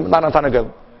beitzim, not on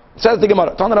tanagel. Says the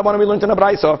Gemara, we learned in a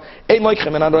brayso,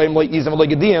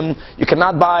 you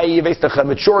cannot buy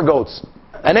mature goats,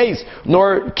 and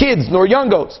nor kids, nor young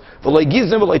goats.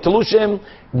 Gizim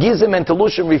and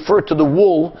telushim refer to the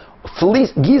wool.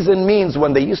 Gizim means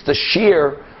when they used to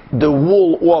shear the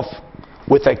wool off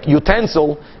with a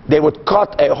utensil, they would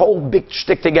cut a whole big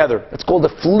stick together. It's called a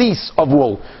fleece of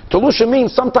wool. Telusha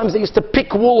means sometimes they used to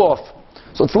pick wool off.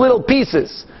 So it's little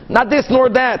pieces. Not this nor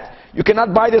that. You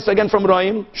cannot buy this again from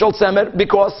Roim, Shol Tzemer,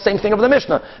 because same thing of the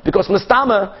Mishnah. Because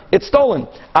Mistama, it's stolen.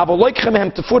 Avoloikchem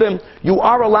hem tefurim, you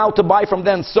are allowed to buy from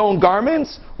them sewn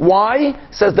garments. Why?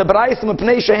 Says the Brais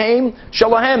Mepnei Shehem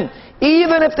Shalahem.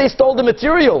 Even if they stole the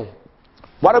material.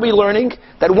 What are we learning?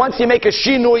 That once you make a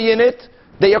shinui in it,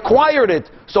 they acquired it.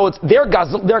 So it's their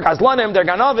gazlanim, their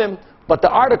ganavim, but the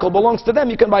article belongs to them,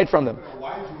 you can buy it from them.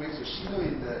 Why if you make a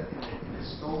shinui in the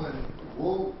stolen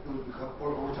wool, it would become,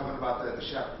 or we're talking about the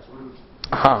shepherds?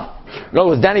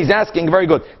 No, Danny's asking, very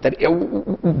good, that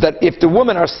if the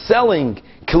women are selling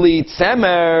kli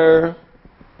tzemer,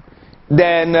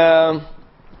 then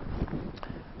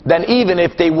even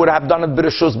if they would have done it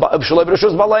b'reshus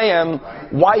balayim,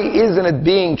 why isn't it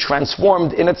being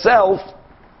transformed in itself?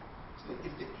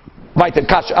 I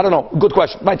don't know. Good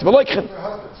question. Let's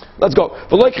go.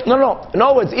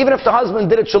 No, it's even if the husband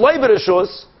did it shalei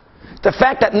b'reshus, the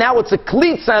fact that now it's a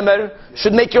kli tzemer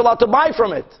should make you allowed to buy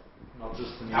from it.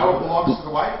 Now it belongs to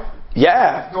the wife?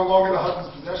 Yeah. It's no longer the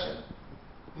husband's possession.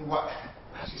 What?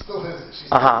 She still has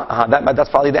it. That's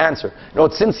probably the answer. No,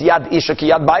 it's since yad isha ki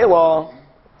yad bayla.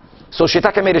 So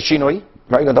Shitaka made a shinoi.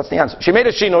 Very good, that's the answer. She made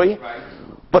a shinoi. Right.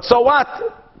 But so what?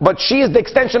 But she is the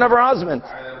extension of her husband.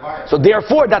 So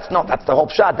therefore, that's the whole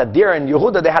shot. That there in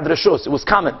Yehuda they had reshus. It was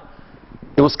common.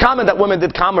 It was common that women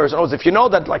did commerce. And if you know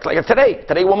that, like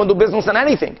today women do business in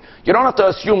anything. You don't have to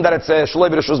assume that it's a shalei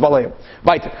b'reshus balayim.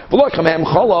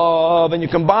 And you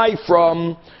can buy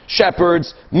from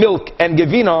shepherds milk and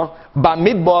gevina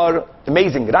b'midbar.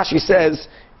 Amazing. Rashi says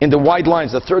in the wide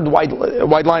lines, the third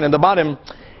wide line in the bottom,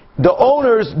 the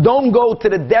owners don't go to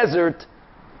the desert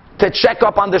to check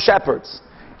up on the shepherds.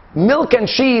 Milk and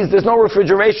cheese, there's no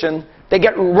refrigeration. They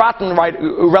get rotten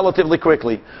relatively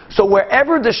quickly. So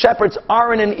wherever the shepherds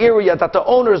are in an area that the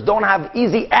owners don't have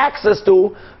easy access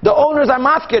to, the owners are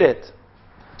mafkirit.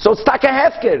 So it's taka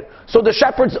hefker. So the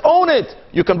shepherds own it.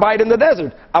 You can buy it in the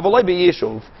desert. Avolei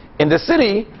b'yishuv. In the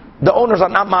city, the owners are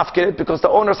not mafkirit because the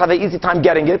owners have an easy time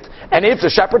getting it. And if the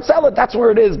shepherds sell it, that's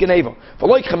where it is, geneva.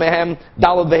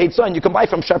 And you can buy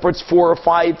from shepherds 4 or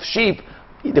 5 sheep.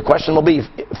 The question will be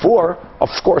 4, of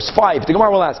course 5. The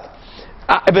Gemara will ask.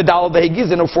 4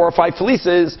 or 5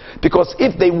 fleeces, because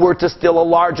if they were to steal a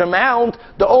large amount,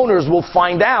 the owners will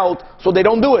find out, so they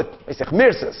don't do it.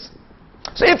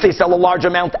 So if they sell a large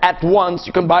amount at once,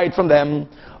 you can buy it from them.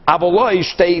 But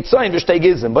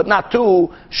not 2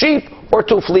 sheep or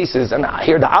 2 fleeces. And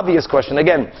here the obvious question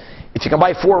again: if you can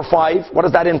buy 4 or 5, what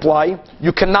does that imply?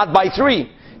 You cannot buy 3.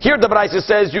 Here the Braisa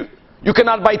says you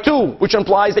cannot buy 2, which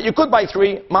implies that you could buy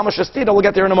 3. Mama Shastida, we'll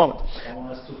get there in a moment. Someone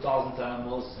has 2,000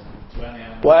 animals and 20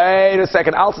 animals. Wait a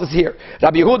second, Alsa is here.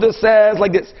 Rabbi Yehuda says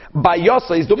like this: by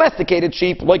Yosa is domesticated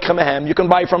sheep, like Chamehem, you can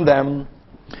buy from them.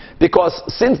 Because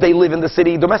since they live in the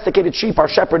city, domesticated sheep are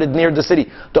shepherded near the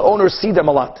city. The owners see them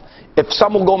a lot. If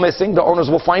some will go missing, the owners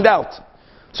will find out.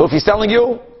 So if he's selling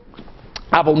you,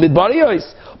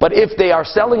 but if they are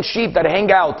selling sheep that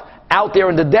hang out there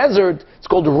in the desert, it's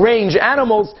called range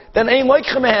animals, then ain't like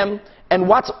Chamehem. And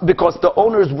because the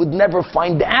owners would never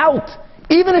find out.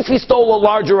 Even if he stole a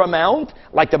larger amount,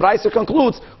 like the Braisa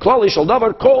concludes,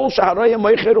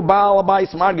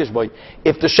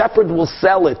 if the shepherd will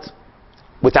sell it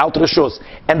without reshus,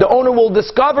 and the owner will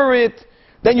discover it,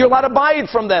 then you're allowed to buy it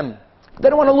from them. They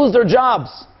don't want to lose their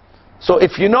jobs. So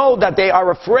if you know that they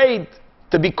are afraid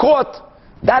to be caught,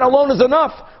 that alone is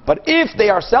enough. But if they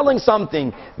are selling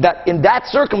something that in that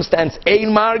circumstance, ein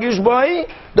margish boy,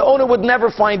 the owner would never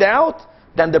find out,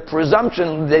 then the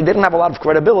presumption, they didn't have a lot of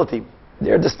credibility.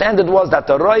 The standard was that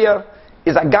the roya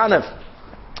is a ganef.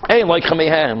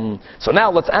 So now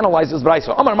let's analyze this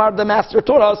Braisa. Amar Mar, the master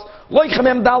taught us,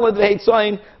 Dalad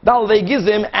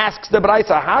Gizim asks the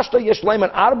Braisa, Hashta Yeshleim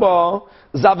and Arba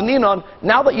Zavninon.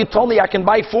 Now that you told me I can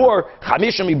buy 4,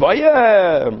 Chamishim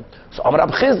Ibayim. So Amar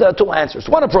Abchizda, 2 answers.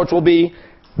 One approach will be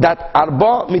that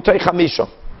Arba Mitoy Chamisha.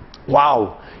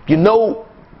 Wow. You know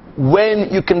when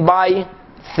you can buy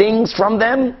things from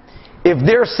them? If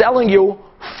they're selling you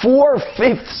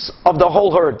 4/5 of the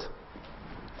whole herd.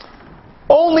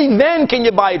 Only then can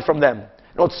you buy it from them.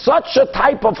 You know, it's such a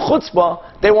type of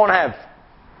chutzpah they won't have.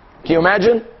 Can you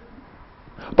imagine?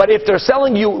 But if they're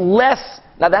selling you less,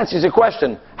 now that answers your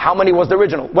question. How many was the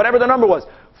original? Whatever the number was.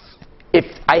 If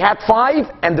I had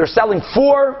 5 and they're selling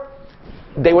 4,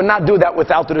 they would not do that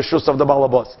without the reshus of the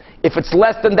balabos. If it's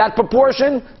less than that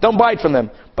proportion, don't buy it from them.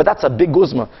 But that's a big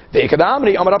guzma.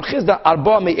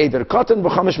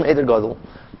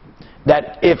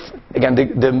 That if, again,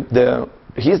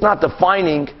 he's not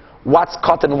defining what's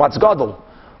cotton, what's gadol.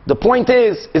 The point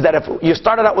is that if you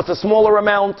started out with a smaller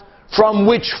amount, from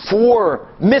which 4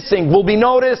 missing will be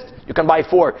noticed, you can buy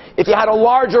 4. If you had a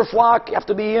larger flock, you have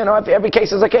to be, every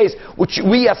case is a case, which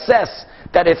we assess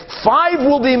that if 5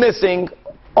 will be missing,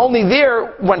 only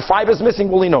there, when 5 is missing,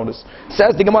 will he notice.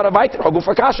 Says the Gemara weiter,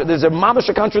 there's a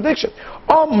mamash contradiction.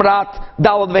 Omrat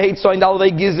dalad vehei tzoin dalad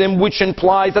vehei gizim, which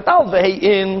implies that dalad vehei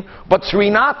in, but 3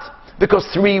 not, because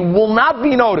 3 will not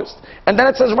be noticed. And then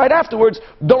it says right afterwards,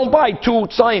 don't buy 2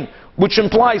 tzoin, which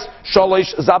implies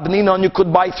shalish zabninon, you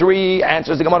could buy 3.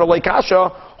 Answers the Gemara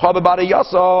leikasha,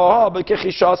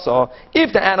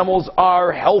 if the animals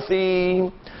are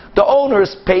healthy, the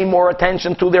owners pay more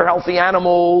attention to their healthy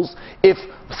animals. If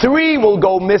 3 will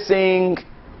go missing,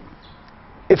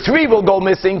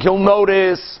 he'll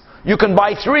notice. You can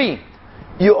buy 3.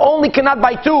 You only cannot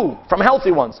buy 2 from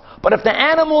healthy ones. But if the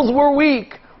animals were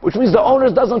weak, which means the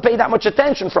owners doesn't pay that much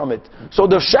attention from it, so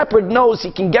the shepherd knows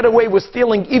he can get away with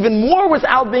stealing even more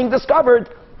without being discovered,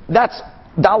 that's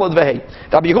Dalad Vehei.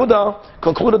 Rabbi Yehuda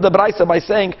concluded the Braisa by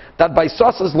saying that by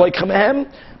Sosas Loikhemehem,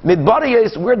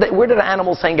 Midbariyos, where do the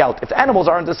animals hang out? If the animals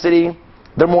are in the city,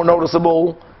 they're more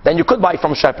noticeable, then you could buy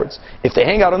from shepherds. If they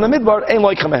hang out in the Midbar, Ein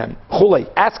Loikhemehem.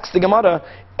 Chulei asks the Gemara,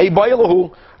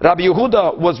 Eibayilahu, Rabbi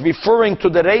Yehuda was referring to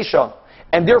the Reisha,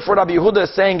 and therefore Rabbi Yehuda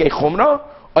is saying a Chumrah.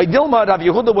 Dilma, Rabbi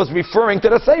Yehuda was referring to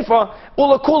the Seifa,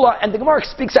 Ulakula, and the Gemara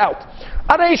speaks out.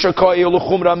 Areisha koi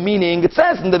uluchumra, meaning it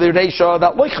says in the Reisha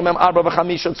that loichemem arba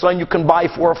v'chamisha tzoin, you can buy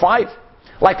 4 or 5.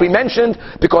 Like we mentioned,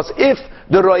 because if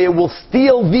the Roya will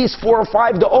steal these 4 or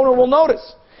 5, the owner will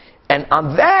notice. And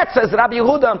on that, says Rabbi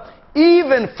Yehuda,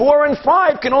 even 4 and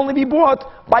 5 can only be bought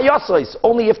by Yosais,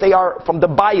 only if they are from the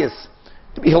bias.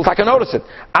 He'll take a notice it.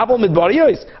 Abel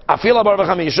midbariyos, afil arba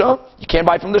v'chamisha, you can't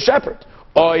buy from the shepherd.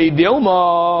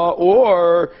 Dilma,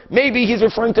 or maybe he's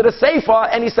referring to the Seifa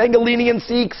and he's saying a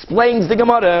leniency, explains the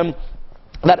Gemara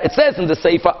that it says in the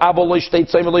Seifa,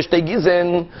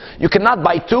 you cannot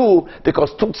buy 2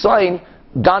 because 2 tzayin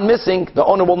gone missing, the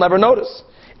owner will never notice.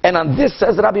 And on this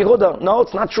says Rabbi Yehuda, no,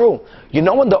 it's not true. You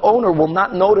know when the owner will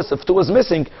not notice if 2 is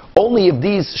missing? Only if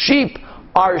these sheep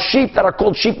are sheep that are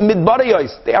called sheep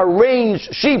midbariyos. They are range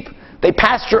sheep. They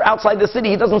pasture outside the city.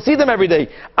 He doesn't see them every day.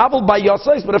 Abel by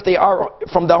Yosais, but if they are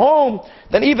from the home,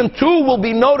 then even 2 will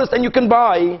be noticed and you can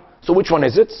buy. So which one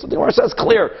is it? So the Gemara says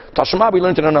clear. Tashma, we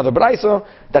learned in another Braisa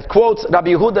that quotes Rabbi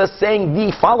Yehuda saying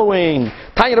the following.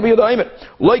 Tanya Rabbi Yehuda,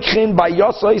 Loikhin by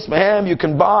Yosais mehem, you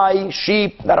can buy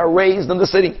sheep that are raised in the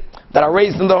city, that are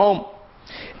raised in the home.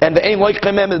 And the aim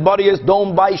Loikhin is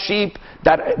don't buy sheep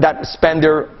that spend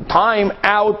their time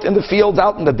out in the fields,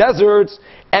 out in the deserts.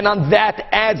 And on that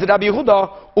adds Rabbi Yehuda,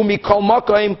 umikol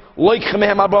makaim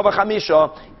loikhemehem arba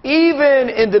v'chamisha. Even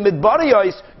in the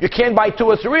midbariyos, you can't buy 2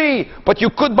 or 3, but you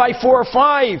could buy 4 or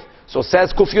 5. So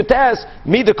says Kuf Yutes,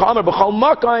 mida kamer b'chol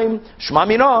makaim shma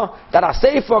mina, that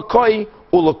aseifa koi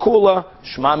ulakula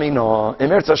shma mina. In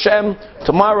Eretz Hashem,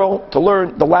 tomorrow to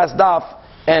learn the last daf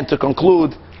and to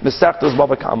conclude Masechta's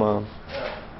Bava Kama.